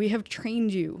 We have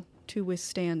trained you to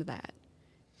withstand that.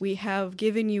 We have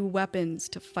given you weapons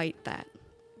to fight that.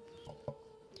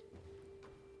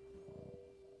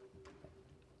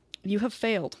 You have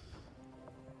failed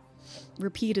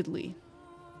repeatedly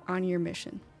on your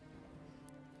mission.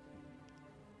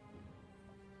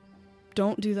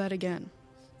 Don't do that again.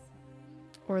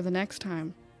 Or the next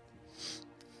time,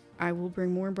 I will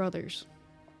bring more brothers.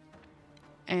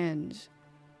 And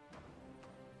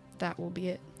that will be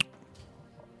it.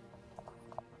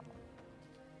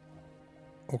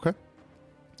 okay.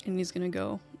 And he's going to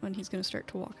go, and he's going to start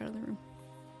to walk out of the room.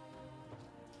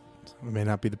 I may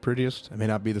not be the prettiest. I may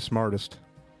not be the smartest.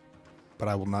 But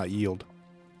I will not yield.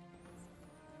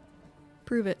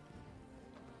 Prove it.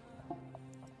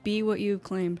 Be what you've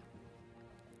claimed.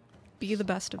 Be the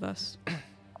best of us.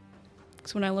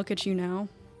 Because when I look at you now,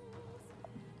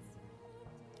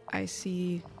 I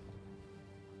see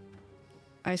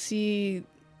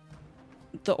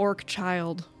the orc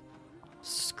child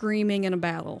screaming in a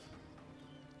battle.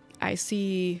 I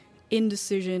see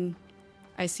indecision.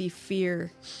 I see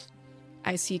fear.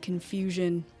 I see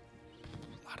confusion.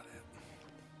 A lot of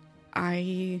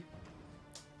that.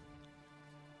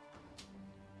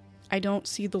 I don't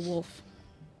see the wolf.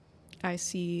 I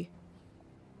see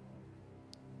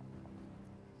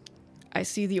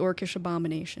the orcish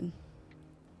abomination.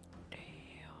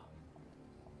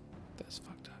 That's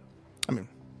fucked up. I mean,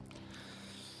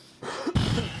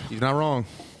 he's not wrong.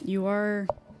 You are...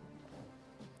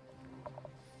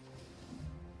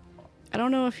 I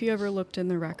don't know if you ever looked in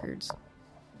the records.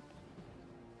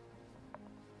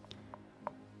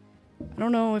 I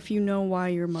don't know if you know why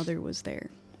your mother was there.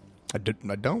 I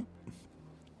don't.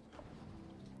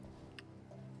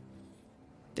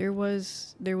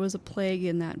 There was a plague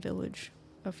in that village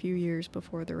a few years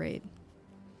before the raid.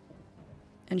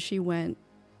 And she went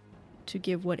to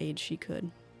give what aid she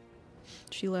could.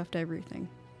 She left everything.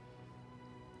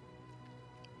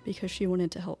 Because she wanted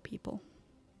to help people.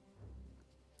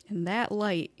 And that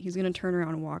light, he's going to turn around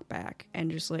and walk back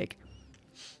and just like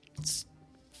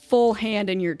full hand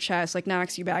in your chest, like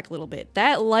knocks you back a little bit.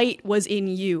 That light was in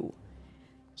you.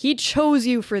 He chose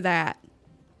you for that.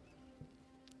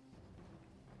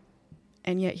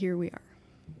 And yet here we are.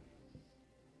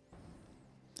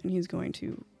 And he's going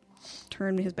to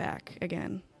turn his back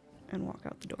again and walk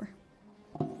out the door.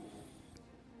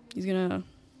 He's gonna...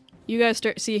 You guys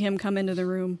see him come into the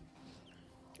room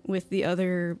with the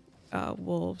other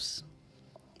wolves.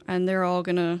 And they're all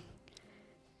gonna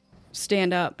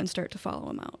stand up and start to follow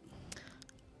him out.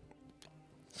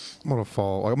 I'm gonna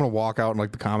fall. Like, I'm gonna walk out in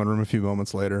like the common room a few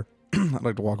moments later. I'd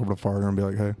like to walk over to Fargo and be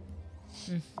like, "Hey,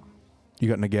 you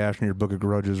got Nagash in your book of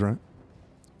grudges, right?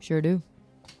 Sure do.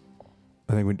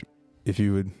 I think if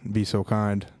you would be so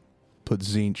kind, put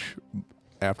Zinch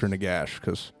after Nagash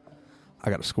because I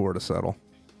got a score to settle.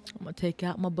 I'm gonna take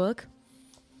out my book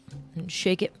and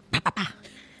shake it.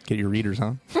 Get your readers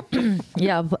on.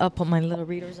 Yeah, I'll put my little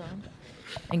readers on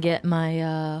and get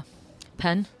my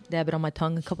pen, dab it on my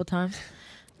tongue a couple times,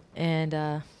 and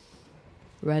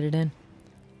write it in.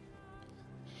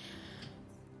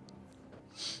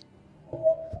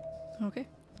 Okay.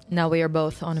 Now we are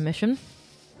both on a mission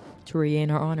to regain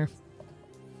our honor.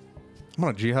 I'm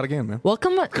on a jihad again, man.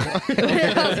 Welcome,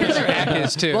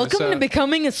 Is too. welcome so to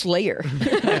becoming a slayer.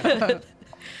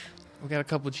 we got a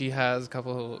couple jihads,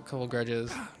 couple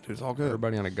grudges. Dude, it's all good.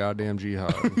 Everybody on a goddamn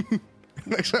jihad.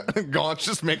 Gaunt's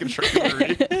just making sure you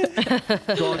read.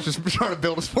 Gaunt's just trying to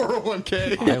build his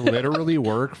 401k. I literally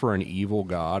work for an evil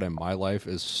god, and my life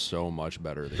is so much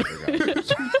better than your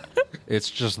guys'. It's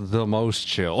just the most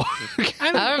chill.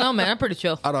 I don't know, man. I'm pretty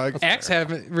chill. I don't know. Axe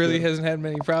hasn't had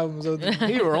many problems with it.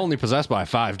 You were only possessed by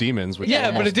 5 demons, which Yeah,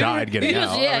 almost but it didn't- died getting You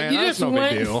just, out. yeah, I mean, you that's just no big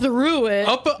went deal. through it.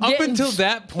 Up getting until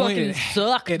that point, fucking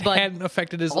sucked. it but hadn't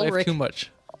affected his life Ulrich. too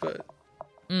much. But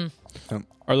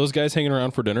Are those guys hanging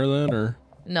around for dinner then, or?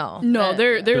 no, No,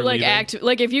 they're like leaving. active.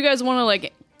 Like if you guys want to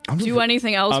like do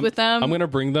anything else with them, I'm gonna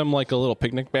bring them like a little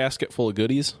picnic basket full of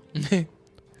goodies,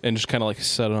 and just kind of like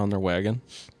set it on their wagon.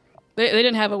 they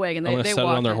didn't have a wagon. I'm They gonna they set it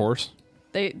walked on their in. horse.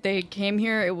 They came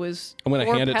here. It was. I'm gonna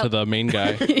 4 hand it to the main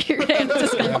guy. You're gonna hand it to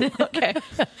Skull. Okay.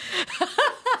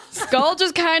 Skull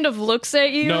just kind of looks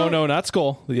at you. No, not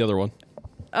Skull. The other one.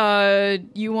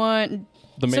 You want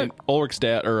The So- main Ulrich's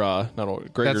dad, or not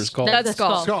Ulrich, Gregor's. That's Skull. that's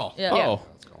Skull. Skull. Yeah. Yeah. Oh,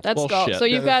 That's well, Skull. shit. So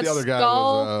you've got the other guy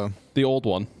Skull. was, the old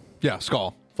one. yeah,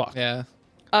 Skull. Fuck. yeah,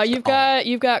 You've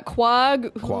got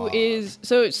Quag, who is Quag.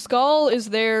 so Skull is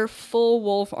their full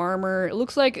wolf armor. It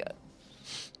looks like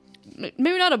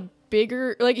maybe not a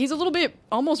bigger, like he's a little bit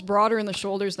almost broader in the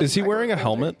shoulders. Than Is he wearing a Gregor.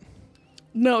 helmet?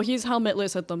 No, he's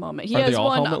helmetless at the moment. He Are has they all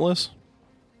one. helmetless?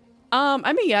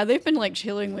 I mean, yeah, they've been like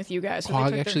chilling with you guys, so they Quag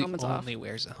took their actually helmets off. only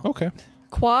wears a helmet. Okay.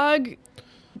 Quag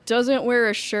doesn't wear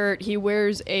a shirt. He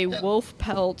wears a wolf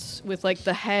pelt with like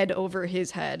the head over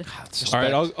his head. All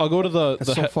right, I'll go to the.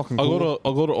 That's so fucking I'll cool.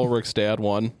 go to Ulrich's dad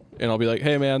one, and I'll be like,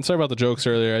 "Hey man, sorry about the jokes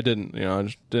earlier. I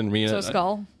just didn't mean So it."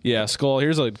 Skull. Yeah, Skull.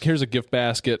 Here's a gift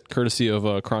basket courtesy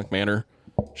of Kronk Manor.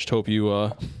 Just hope you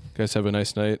guys have a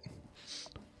nice night.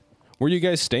 Where you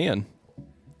guys staying?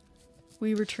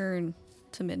 We return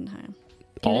to Middenheim.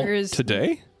 All There's-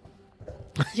 today?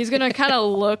 He's gonna kind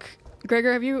of look.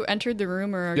 Gregor, have you entered the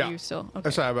room, or are Yeah. you still? Okay.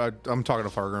 That's right, I'm talking to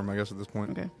Fargrim, I guess, at this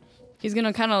point. Okay. He's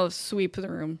gonna kind of sweep the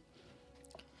room.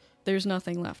 There's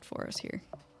nothing left for us here.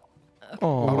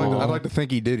 I'd like to think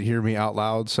he did hear me out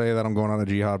loud say that I'm going on a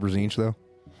jihad for Zinch, though.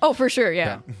 Oh, for sure,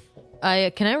 yeah.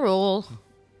 Can I roll?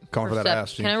 Calling for that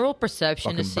ass, Can I roll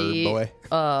perception to Fucking bird see boy.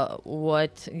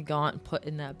 what Gaunt put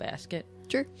in that basket?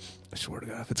 Sure. I swear to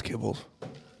God, if it's kibbles.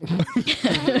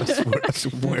 I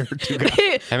swear to God.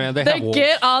 Hey man, they They have wolves.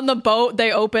 get on the boat.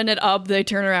 They open it up. They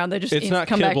turn around. They just It's not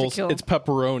come back to kibbles. kill. It's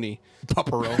pepperoni.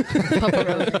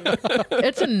 Pupperoni.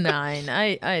 It's a 9.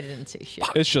 I didn't say shit.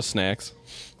 It's just snacks.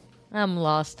 I'm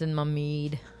lost in my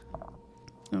mead.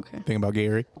 Okay. Thing about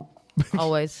Gary.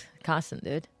 Always. Constant,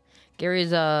 dude. Gary's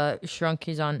shrunk.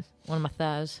 He's on one of my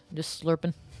thighs. Just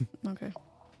slurping. Okay.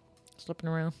 Slurping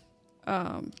around.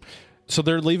 So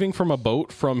they're leaving from a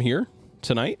boat from here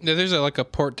tonight? There's like a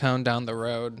port town down the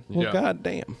road. Well, Yeah.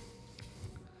 goddamn.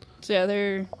 So yeah,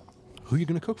 they're Who are you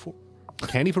gonna cook for?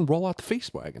 Can't even roll out the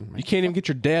face wagon. Man. You can't even get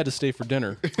your dad to stay for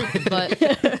dinner.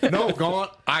 But No,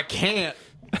 Gaunt, I can't.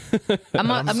 I'm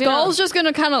Skull's gonna, just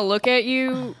gonna kind of look at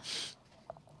you.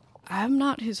 I'm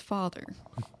not his father.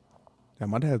 Yeah,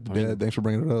 my dad's dead. Thanks for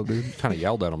bringing it up, dude. Kind of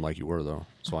yelled at him like you were, though.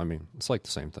 So, I mean, it's like the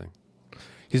same thing.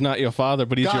 He's not your father,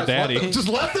 but he's your daddy. Just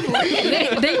let them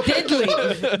leave. They did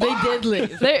leave. They did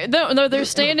leave. They're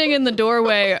standing in the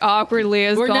doorway awkwardly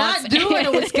as We're Gaunt's- not doing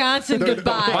a Wisconsin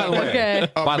goodbye. By the way,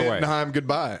 Okay. By the way, Mittenheim,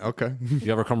 goodbye. Okay.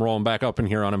 you ever come rolling back up in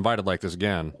here uninvited like this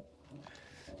again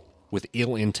with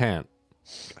ill intent,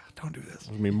 Don't do this.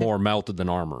 I mean, more melted than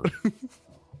armor.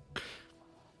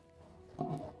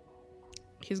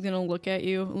 He's gonna look at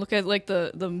you, look at like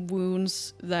the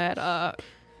wounds that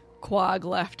Quag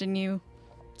left in you.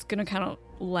 It's gonna kind of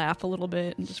laugh a little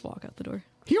bit and just walk out the door.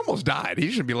 He almost died. He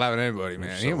shouldn't be laughing at anybody,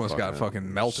 man. He So almost got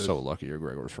fucking melted. So lucky you're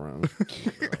Gregor's friend.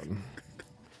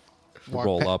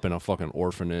 Roll up in a fucking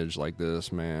orphanage like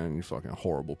this, man. You fucking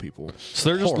horrible people. So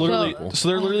they're just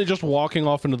literally just walking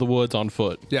off into the woods on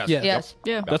foot. yes. Yeah. Yes.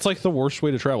 Yeah. That's like the worst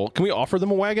way to travel. Can we offer them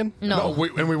a wagon? No.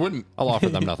 And we wouldn't. I'll offer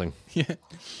them nothing.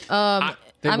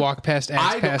 They walk past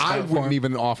Axe passed I out for wouldn't him.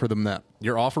 even offer them that.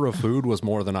 Your offer of food was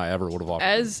more than I ever would have offered.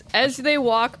 As they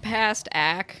walk past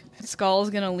Ack,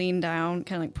 Skull's gonna lean down,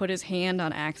 kind of like put his hand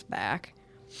on Ack's back.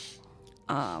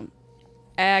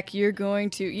 Ack, you're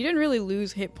going to. You didn't really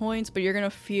lose hit points, but you're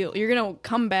gonna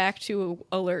come back to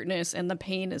alertness, and the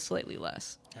pain is slightly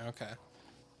less. Okay.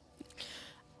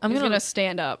 I'm He's gonna gonna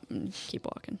stand up and keep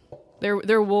walking.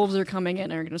 Their wolves are coming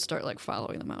in and are gonna start like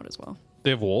following them out as well.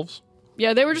 They have wolves.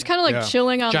 Yeah, they were just kind of like Yeah.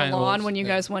 chilling on Giant the lawn wolves, when you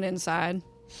yeah. guys went inside.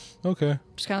 Okay.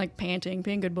 Just kind of like panting,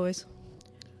 being good boys.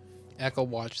 Echo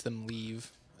watched them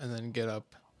leave and then get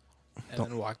up and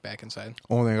then walk back inside.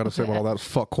 Only thing I gotta say about all that is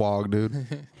fuck Quag,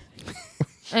 dude.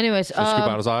 Anyways, Just scoop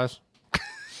out his eyes.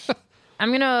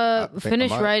 I'm gonna think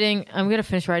finish I might. writing. I'm gonna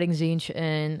finish writing Zinch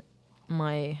in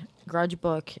my garage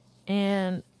book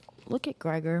and look at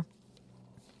Gregor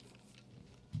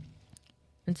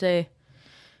and say,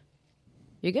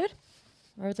 "You good?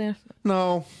 Everything?"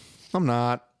 No, I'm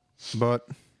not. But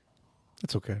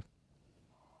it's okay.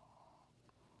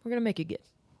 We're gonna make you good.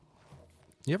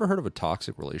 You ever heard of a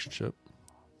toxic relationship?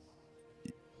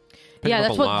 Yeah, up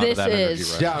that's a what lot of this that energy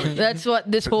is. right Yeah, I mean, That's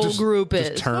what this whole group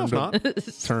is. turn No, to,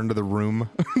 it's turn to the room.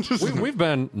 We've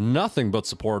been nothing but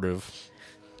supportive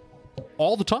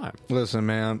all the time, Listen,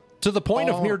 man. to the point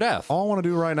of near death. All I want to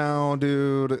do right now,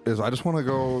 dude, is I just want to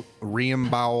go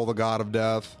re-embowel the god of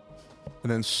death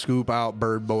and then scoop out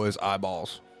Bird Boy's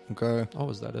eyeballs. Okay? Oh,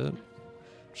 is that it?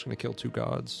 Just gonna kill two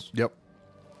gods. Yep.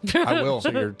 I will.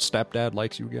 So your stepdad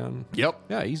likes you again. Yep.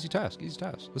 Yeah, easy task. Easy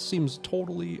task. This seems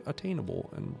totally attainable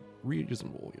and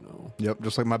reasonable. You know. Yep.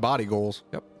 Just like my body goals.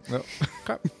 Yep. Yep.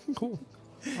 Okay. Cool.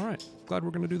 All right. Glad we're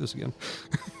gonna do this again.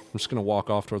 I'm just gonna walk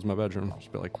off towards my bedroom.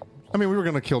 Just be like, I mean, we were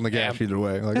going to kill Nagash either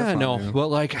way. Like, yeah, that's no, fine, man. but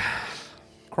like,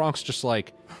 Kronk's just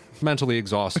like mentally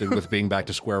exhausted with being back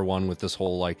to square one with this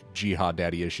whole like jihad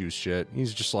daddy issues shit.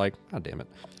 He's just like, God damn it.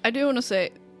 I do want to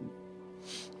say,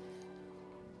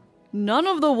 none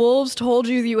of the wolves told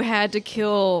you that you had to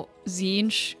kill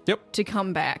Zinch Yep. to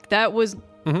come back. That was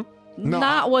No,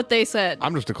 not what they said.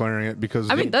 I'm just declaring it because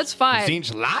I mean, that's fine.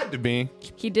 Zinch lied to me.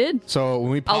 He did. So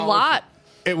when we A polish, lot.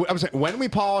 I'm saying when we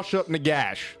polish up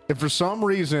Nagash, if for some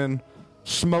reason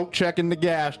smoke checking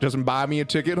Nagash doesn't buy me a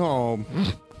ticket home,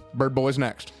 Bird Boy's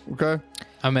next. Okay.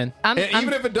 I'm in. And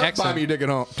even if it does buy Excellent. me a ticket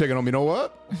home, you know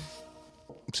what?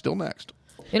 I'm still next.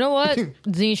 You know what?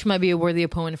 Zinch might be a worthy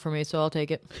opponent for me, so I'll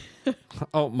take it.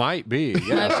 Oh, might be.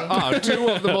 Yeah. Two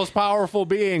of the most powerful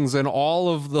beings in all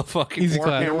of the fucking Easy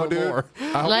class. Warhammer Dude, lore.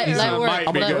 Light work.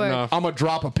 might be Light good work. enough. I'm gonna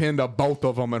drop a pin to both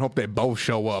of them and hope they both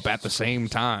show up at the same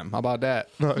time. How about that?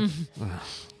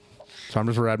 So I'm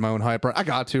just riding my own hype. I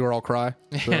got to, or I'll cry.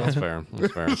 So, That's fair.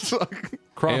 That's fair.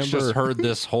 Kronk's Amber. just heard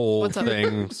this whole What's up?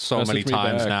 thing so Message many me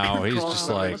times back. now. He's just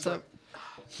like, What's up?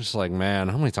 man,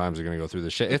 how many times are you gonna go through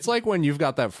this shit? It's like when you've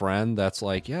got that friend that's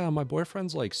like, yeah, my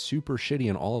boyfriend's like super shitty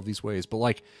in all of these ways, but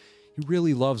like he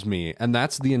really loves me, and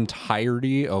that's the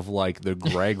entirety of like the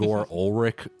Gregor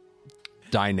Ulrich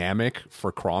dynamic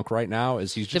for Kronk right now.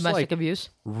 Is he's just Domestic like abuse.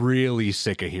 really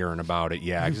sick of hearing about it.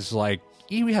 Yeah, it's like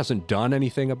he hasn't done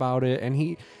anything about it, and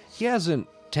he hasn't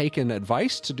taken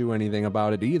advice to do anything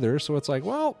about it either. So it's like,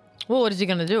 well, Well, what is he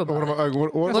gonna do about what, it? am I,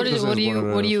 what What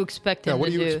do you expect him Yeah, what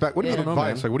to do you do? expect? What do you I don't know,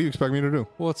 advise? man. Like, what do you expect me to do?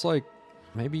 well, it's like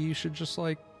maybe you should just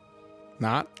like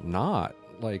Not.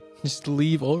 like. Just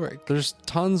leave Ulrich. There's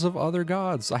tons of other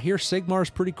gods. I hear Sigmar's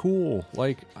pretty cool.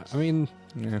 Like, I mean,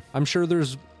 Yeah. I'm sure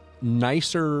there's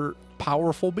nicer,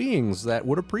 powerful beings that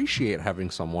would appreciate having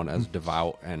someone as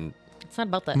devout and It's not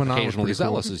about that. Manon was occasionally pretty cool.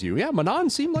 zealous as you. Yeah, Manon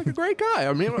seemed like a great guy.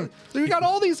 I mean, we got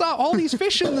all these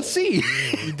fish in the sea,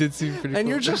 You did seem pretty and cool.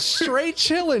 you're just straight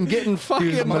chilling, getting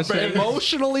fucking much better.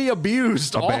 emotionally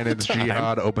abused all the Abandoned time.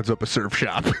 Jihad opens up a surf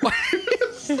shop.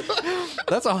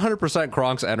 That's 100%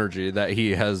 Kronk's energy that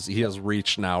he has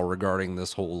reached now regarding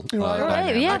this whole Right,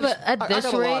 dynamic. yeah, but at I this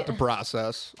got a lot rate, to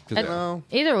process. at-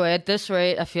 either way, at this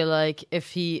rate, I feel like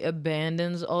if he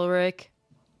abandons Ulrich,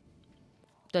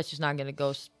 that's just not gonna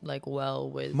go like well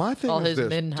with My thing all is his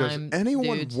this: does Middenheim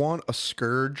anyone dudes. want a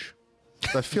scourge?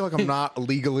 I feel like I'm not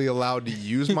legally allowed to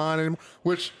use mine anymore.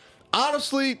 Which,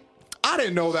 honestly, I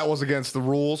didn't know that was against the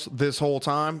rules this whole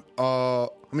time. I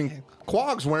mean,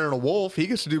 Quag's wearing a wolf. He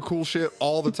gets to do cool shit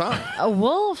all the time. A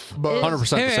wolf? But- is- 100%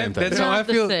 the Hey, same thing. that's Not how I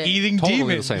the feel same. eating Totally the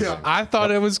demons. same thing. I thought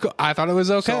it was. I thought it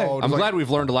was okay. So, I'm like, glad we've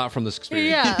learned a lot from this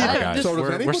experience. Yeah, Okay, guys. so does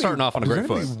we're anybody- starting off on a does great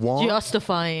foot. anybody want-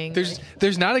 justifying.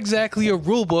 there's not exactly a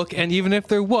rule book, and even if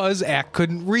there was, Ack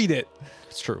couldn't read it.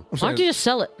 It's true. Why don't you just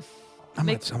sell it? I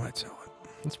might sell it.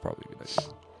 That's probably a good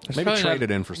idea. Maybe Probably trade not-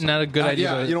 it in for something. Not a good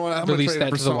idea. Yeah, to you know what? I'm gonna release trade it that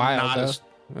for to the something wild. not though. as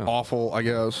awful, I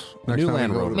guess. Next New time we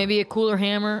Land go Rover. to- Maybe a cooler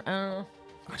hammer? I don't know.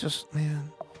 I just,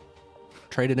 man,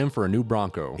 Trade it in for a new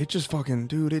Bronco. it just fucking,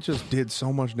 dude, it just did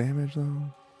so much damage though.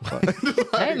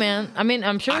 Hey, man. I mean,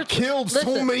 I'm sure I it's- killed so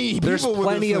listen, many people. There's with this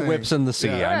plenty of thing. whips in the sea.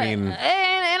 Yeah. I mean,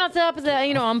 And on top of that,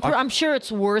 you know, I'm sure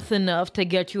it's worth enough to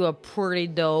get you a pretty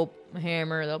dope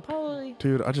hammer. They'll probably.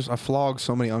 Dude, I flogged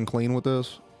so many unclean with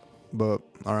this, but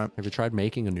all right. have you tried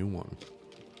making a new one?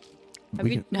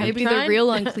 Maybe have you the tried?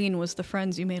 real unclean was the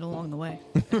friends you made along the way.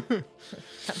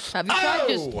 Have you tried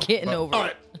just getting over All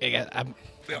it? right. Yeah,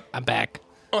 I'm back.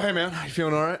 Oh, hey man, you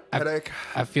feeling all right? Headache?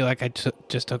 I feel like I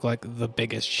just took like the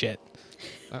biggest shit.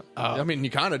 I mean, you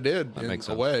kind of did in makes a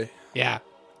sense. way. Yeah.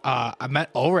 I met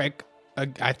Ulrich.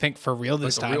 I think for real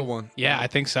this a time. real one. Yeah, I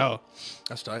think so.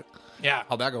 That's tight. Yeah.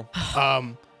 How'd that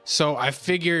go? So I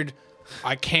figured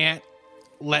I can't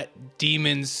let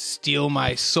demons steal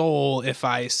my soul if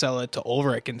I sell it to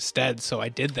Ulrich instead. So I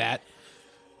did that.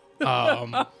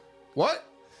 What?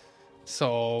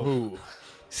 So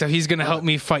he's gonna help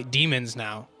me fight demons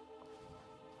now.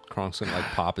 Kronk's gonna like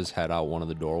pop his head out one of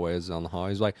the doorways on the hall.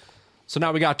 He's like, "So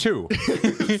now we got two.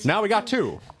 Now we got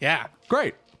two. Yeah.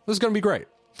 Great. This is gonna be great."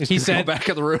 He's He gonna said- go back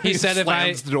in the room. he said if I-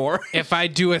 slams the door. If I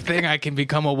do a thing, I can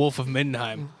become a wolf of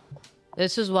Middenheim.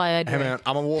 This is why I Hey drink. man,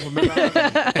 I'm a wolf of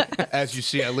midnight. As you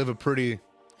see, I live a pretty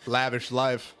lavish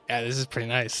life. Yeah, this is pretty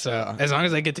nice. So as long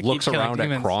as I get to Looks keep killing around at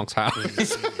demons. Kronk's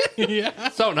house. Yeah.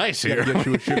 So nice here. Get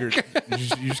you a sugar. You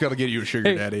just got to get you a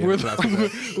sugar daddy. we're- That's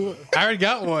bad. I already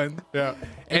got one. Yeah.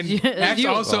 And you- Ack's you-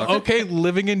 also okay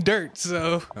living in dirt.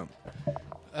 So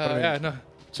yeah, no.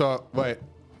 So wait,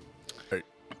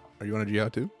 are you on a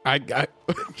jihad too? I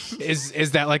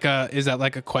is that like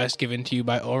a quest given to you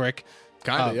by Ulrich?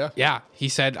 Kinda, yeah. Yeah, he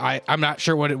said I'm not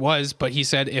sure what it was, but he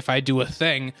said if I do a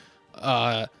thing,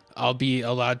 I'll be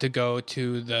allowed to go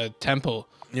to the temple.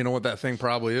 You know what that thing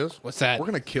probably is? What's that? We're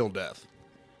gonna kill death.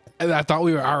 And I thought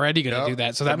we were already gonna Yep. do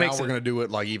that, so But that makes now we're it. gonna do it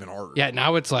like even harder. Yeah,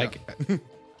 now it's like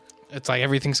it's like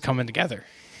everything's coming together.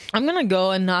 I'm gonna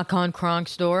go and knock on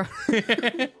Kronk's door.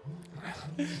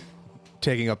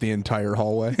 Taking up the entire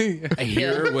hallway. I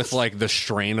hear with like the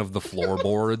strain of the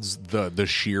floorboards, the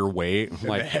sheer weight.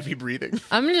 Like heavy breathing.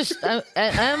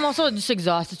 I'm also just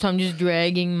exhausted, so I'm just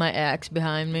dragging my axe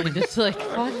behind me. Just like,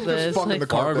 fuck this. fucking Like, the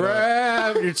car.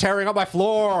 Margaret, you're tearing up my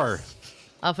floor.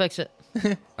 I'll fix it.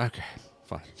 Okay,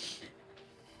 fine.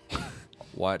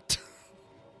 What?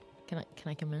 Can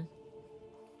I come in?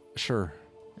 Sure.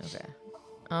 Okay.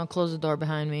 I'll close the door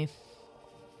behind me.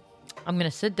 I'm gonna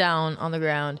sit down on the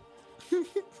ground,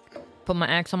 put my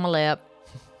axe on my lap.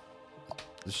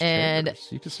 There's And- chairs.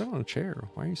 You can sit on a chair.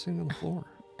 Why are you sitting on the floor?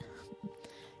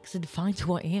 Because it defines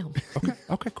who I am.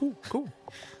 Okay, cool.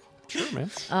 Sure,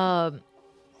 man.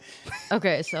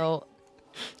 Okay, so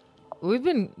we've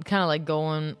been kind of like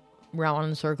going round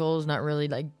in circles, not really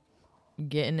like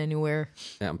getting anywhere.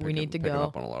 Yeah, I'm we need to picking go.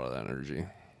 up on a lot of that energy.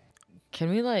 Can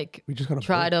we like We just gotta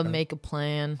try vote, to man. make a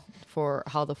plan for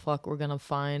how the fuck we're gonna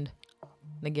find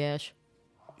Nagash?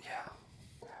 Yeah.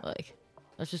 Like,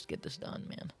 let's just get this done,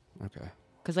 man. Okay.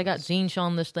 Because I got Zinch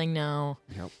on this thing now.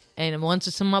 Yep. And once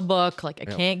it's in my book, like, I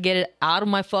can't get it out of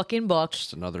my fucking book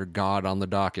Just another god on the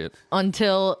docket.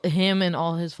 until him and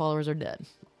all his followers are dead.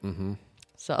 Mm-hmm.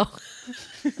 So,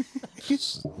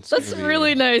 That's a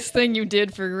really nice thing you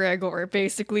did for Gregor,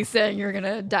 basically saying you're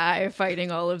gonna die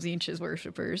fighting all of Zinch's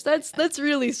worshippers. That's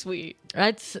really sweet.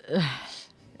 that's...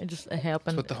 it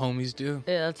happened. What the homies do.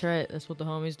 Yeah, that's right. That's what the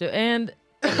homies do. And,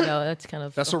 you know, that's kind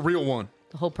of That's a real one.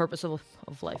 the whole purpose of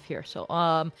life here. So,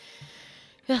 yeah,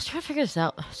 let's try to figure this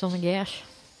out. So, Nagash,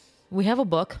 we have a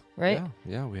book, right?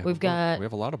 Yeah, we have. We've got- we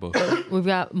have a lot of books. We've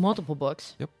got multiple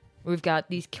books. Yep. We've got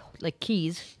these like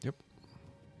keys. Yep.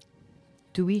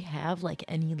 Do we have like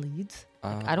any leads?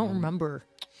 Like, I don't remember.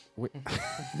 Wait.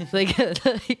 Like,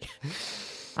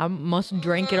 I must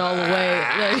drink it all the way.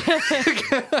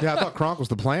 Like, Yeah, I thought Kronk was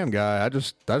the plan guy. I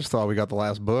just thought we got the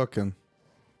last book and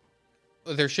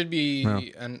There should be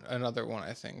Yeah. another one,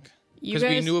 I think. You Because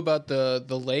we guys- knew about the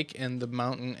lake and the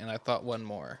mountain, and I thought one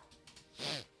more.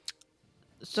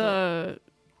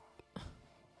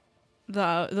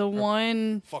 The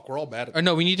one fuck, we're all bad at Or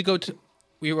no, we need to go to.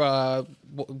 We were.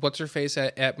 What's her face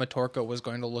at Matorka was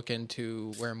going to look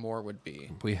into where more would be.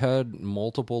 We had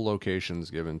multiple locations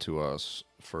given to us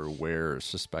for where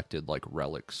suspected like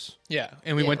relics. Yeah,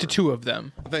 and we went to 2 of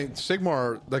them. I think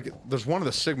Sigmar, like, there's one of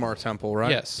the Sigmar temple, right?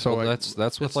 Yes. So Well, like,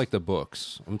 that's with like the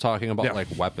books. I'm talking about Yeah.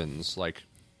 like weapons, like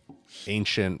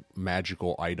ancient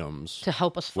magical items to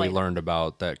help us we fight. learned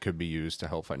about that could be used to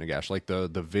help fight Nagash. Like the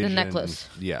vision, necklace.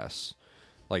 Yes,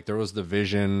 like there was the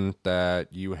vision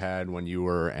that you had when you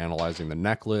were analyzing the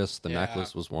necklace. The Yeah.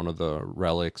 necklace was one of the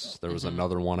relics. There was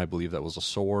another one, I believe, that was a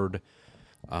sword.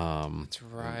 That's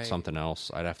right. Something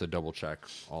else. I'd have to double check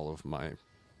all of my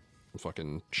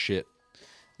fucking shit.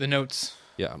 The notes.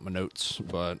 Yeah, my notes.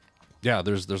 But yeah,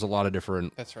 there's a lot of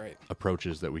different That's right.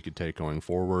 approaches that we could take going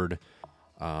forward.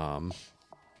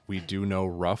 We do know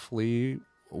roughly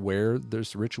where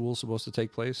this ritual is supposed to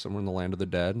take place, somewhere in the land of the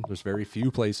dead. There's very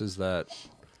few places that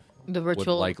The would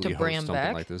ritual likely to bring host him something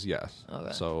back. like this. Yes.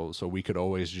 Okay. So we could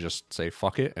always just say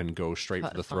fuck it and go straight Try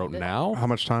for to the throat find it. now. how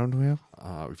much time do we have?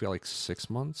 We've got like 6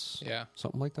 months. Yeah.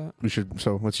 Something like that. We should.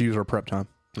 So let's use our prep time.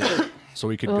 So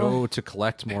we could go to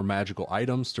collect more magical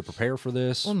items to prepare for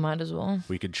this. We might as well.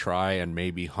 We could try and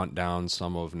maybe hunt down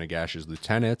some of Nagash's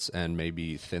lieutenants and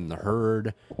maybe thin the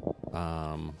herd.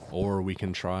 Or we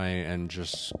can try and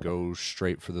just go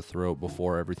straight for the throat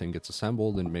before everything gets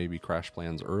assembled and maybe crash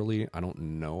plans early. I don't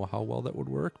know how well that would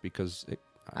work because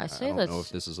I I say don't know let's-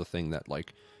 if this is a thing that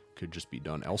like could just be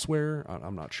done elsewhere.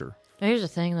 I'm not sure. Here's the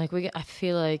thing, like I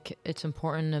feel like it's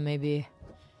important to maybe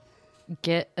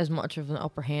get as much of an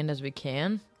upper hand as we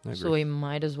can. I So agree. we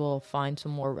might as well find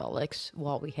some more relics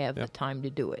while we have the time to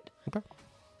do it. Okay.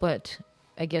 But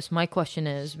I guess my question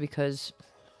is, because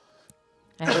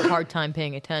I have a hard time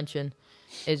paying attention,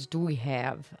 is do we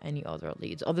have any other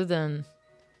leads other than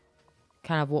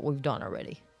kind of what we've done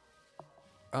already?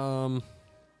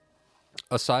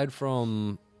 Aside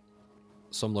from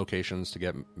some locations to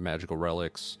get magical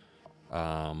relics,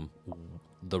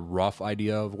 the rough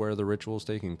idea of where the ritual is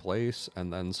taking place,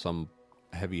 and then some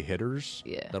heavy hitters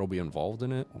Yeah. that'll be involved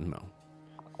in it. No,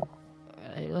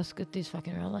 Hey, let's get these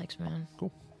fucking relics, man.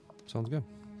 cool, sounds good.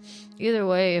 Either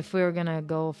way, if we were gonna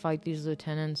go fight these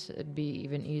lieutenants, it'd be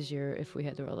even easier if we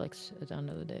had the relics at the end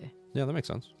of the day. Yeah, that makes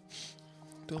sense.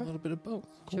 Do a little bit of both.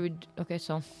 Should we? Okay,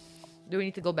 so do we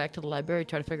need to go back to the library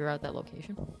try to figure out that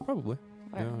location? Probably.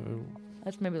 Alright.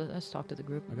 Yeah, Let's talk to the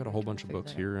group. I got a whole bunch of Figure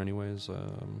books that out. here, anyways.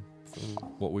 From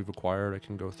what we've acquired, I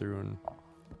can go through and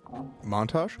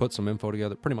Montage. put some info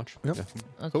together. Pretty much. Yep. Yeah.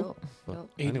 That's Cool. dope. But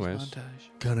Dope. 80s anyways,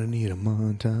 montage. Gonna need a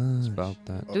montage. about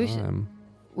that Do we s- time.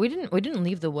 We didn't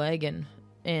leave the wagon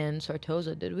in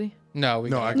Sartosa, did we? No, we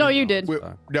No, got I- it. No, you did. No, We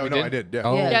no, did? I did. Yeah.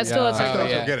 Oh, Yeah, it's still at I still have Sartosa. to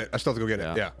yeah. go get it. I still have to go get it.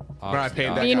 Yeah. Yeah. When I Obviously, paid that.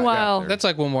 obviously. guy, Meanwhile- yeah. That's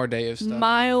like one more day of stuff.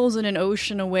 miles and an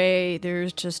ocean away,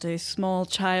 there's just a small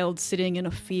child sitting in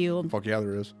a field. Fuck yeah,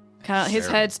 there is. His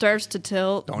head starts to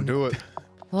tilt. Don't do it.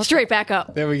 Straight back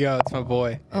up. There we go. That's my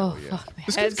boy. Oh fuck me.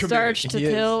 Head starts to He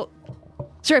is. tilt.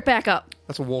 Straight back up.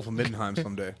 That's a Wolf of Middenheim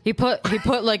someday. He put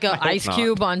like a ice not.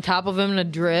 cube on top of him to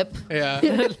drip. Yeah.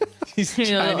 He's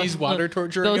You know, Chinese water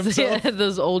torturing those, himself.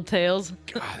 those old tales.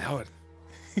 God, that would.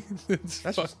 It's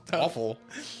That's just fucked up. awful.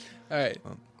 All right.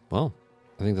 Well,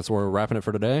 I think that's where we're wrapping it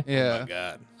for today.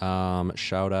 Yeah. God.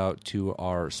 Shout out to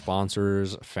our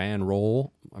sponsors, Fan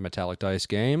Roll, Metallic Dice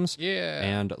Games, Yeah.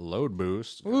 and Load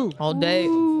Boost. All day.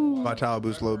 Vital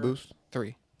boost, low boost.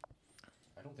 3.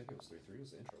 I don't think it was 3. It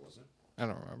was the intro, was it? I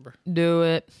don't remember. Do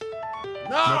it.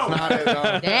 That's not it.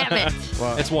 No. Damn it.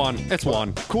 It's one. It's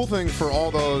one. Cool thing for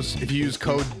all those, if you use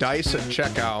code DICE at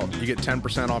checkout, you get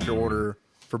 10% off your order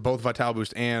for both Vital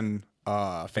Boost and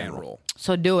Fan Roll.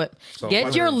 So do it. So Get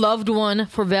whether- your loved one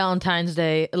for Valentine's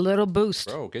Day a little boost.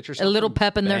 Bro, get yourself a little some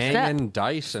pep in their step. banging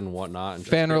dice and whatnot. And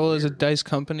just Fanroll get is a weird. dice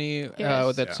company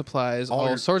Yes. that Yeah. supplies All all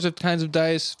your- sorts of kinds of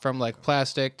dice, from like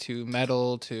plastic to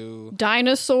metal to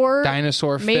Dinosaur.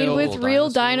 dinosaur Made filled. with real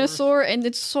dinosaur. dinosaur, and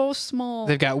it's so small.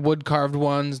 They've got wood carved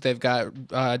ones. They've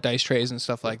got dice trays and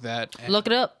stuff like that. Look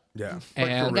it up. Yeah.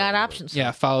 And- We got options.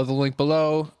 Yeah, follow the link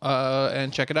below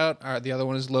and check it out. The other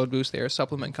one is Load Boost. They are a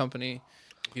supplement company.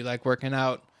 If you like working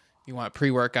out, you want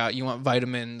pre-workout, you want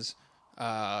vitamins,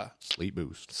 Sleep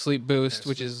Boost. Sleep Boost,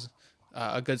 which is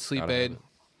a good sleep Gotta aid,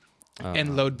 have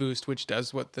and Load Boost, which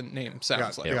does what the name They sounds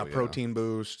got, like. they got yeah. protein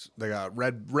boost. They got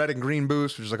red and green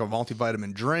boost, which is like a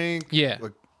multivitamin drink. Yeah.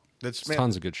 Like, That's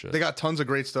tons of good shit. They got tons of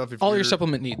great stuff. If All your you're-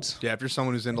 supplement needs. Yeah, if you're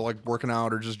someone who's into like working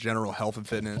out or just general health and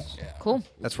fitness, Cool.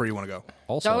 that's where you want to go.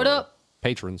 Also, Throw it up.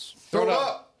 patrons. Throw it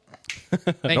up.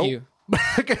 Thank you.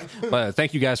 But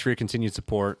thank you guys for your continued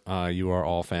support. You are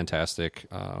all fantastic.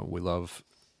 We love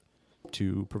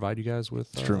to provide you guys with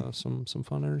some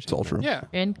fun entertainment. It's all true. Yeah.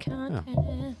 And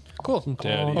content. Cool.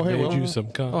 Daddy hey, made well. you some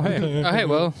Oh, hey. Oh, hey,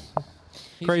 well.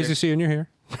 Crazy seeing you here.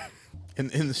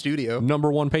 In the studio.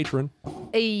 Number one patron.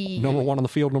 Hey. Number one on the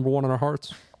field. Number one in our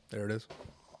hearts. There it is.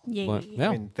 But, yeah.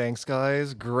 I mean, thanks,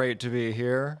 guys. Great to be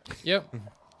here. Yep.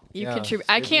 You Yeah, contribute.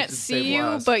 I it can't should see save you,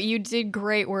 last. but you did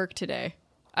great work today.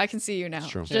 I can see you now. It's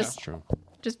true. Just, It's true.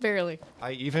 just barely.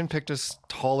 I even picked a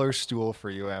taller stool for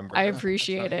you, Amber. I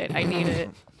appreciate it. I need it.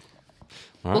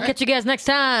 All We'll right. catch you guys next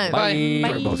time. Bye.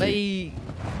 Bye. Bye.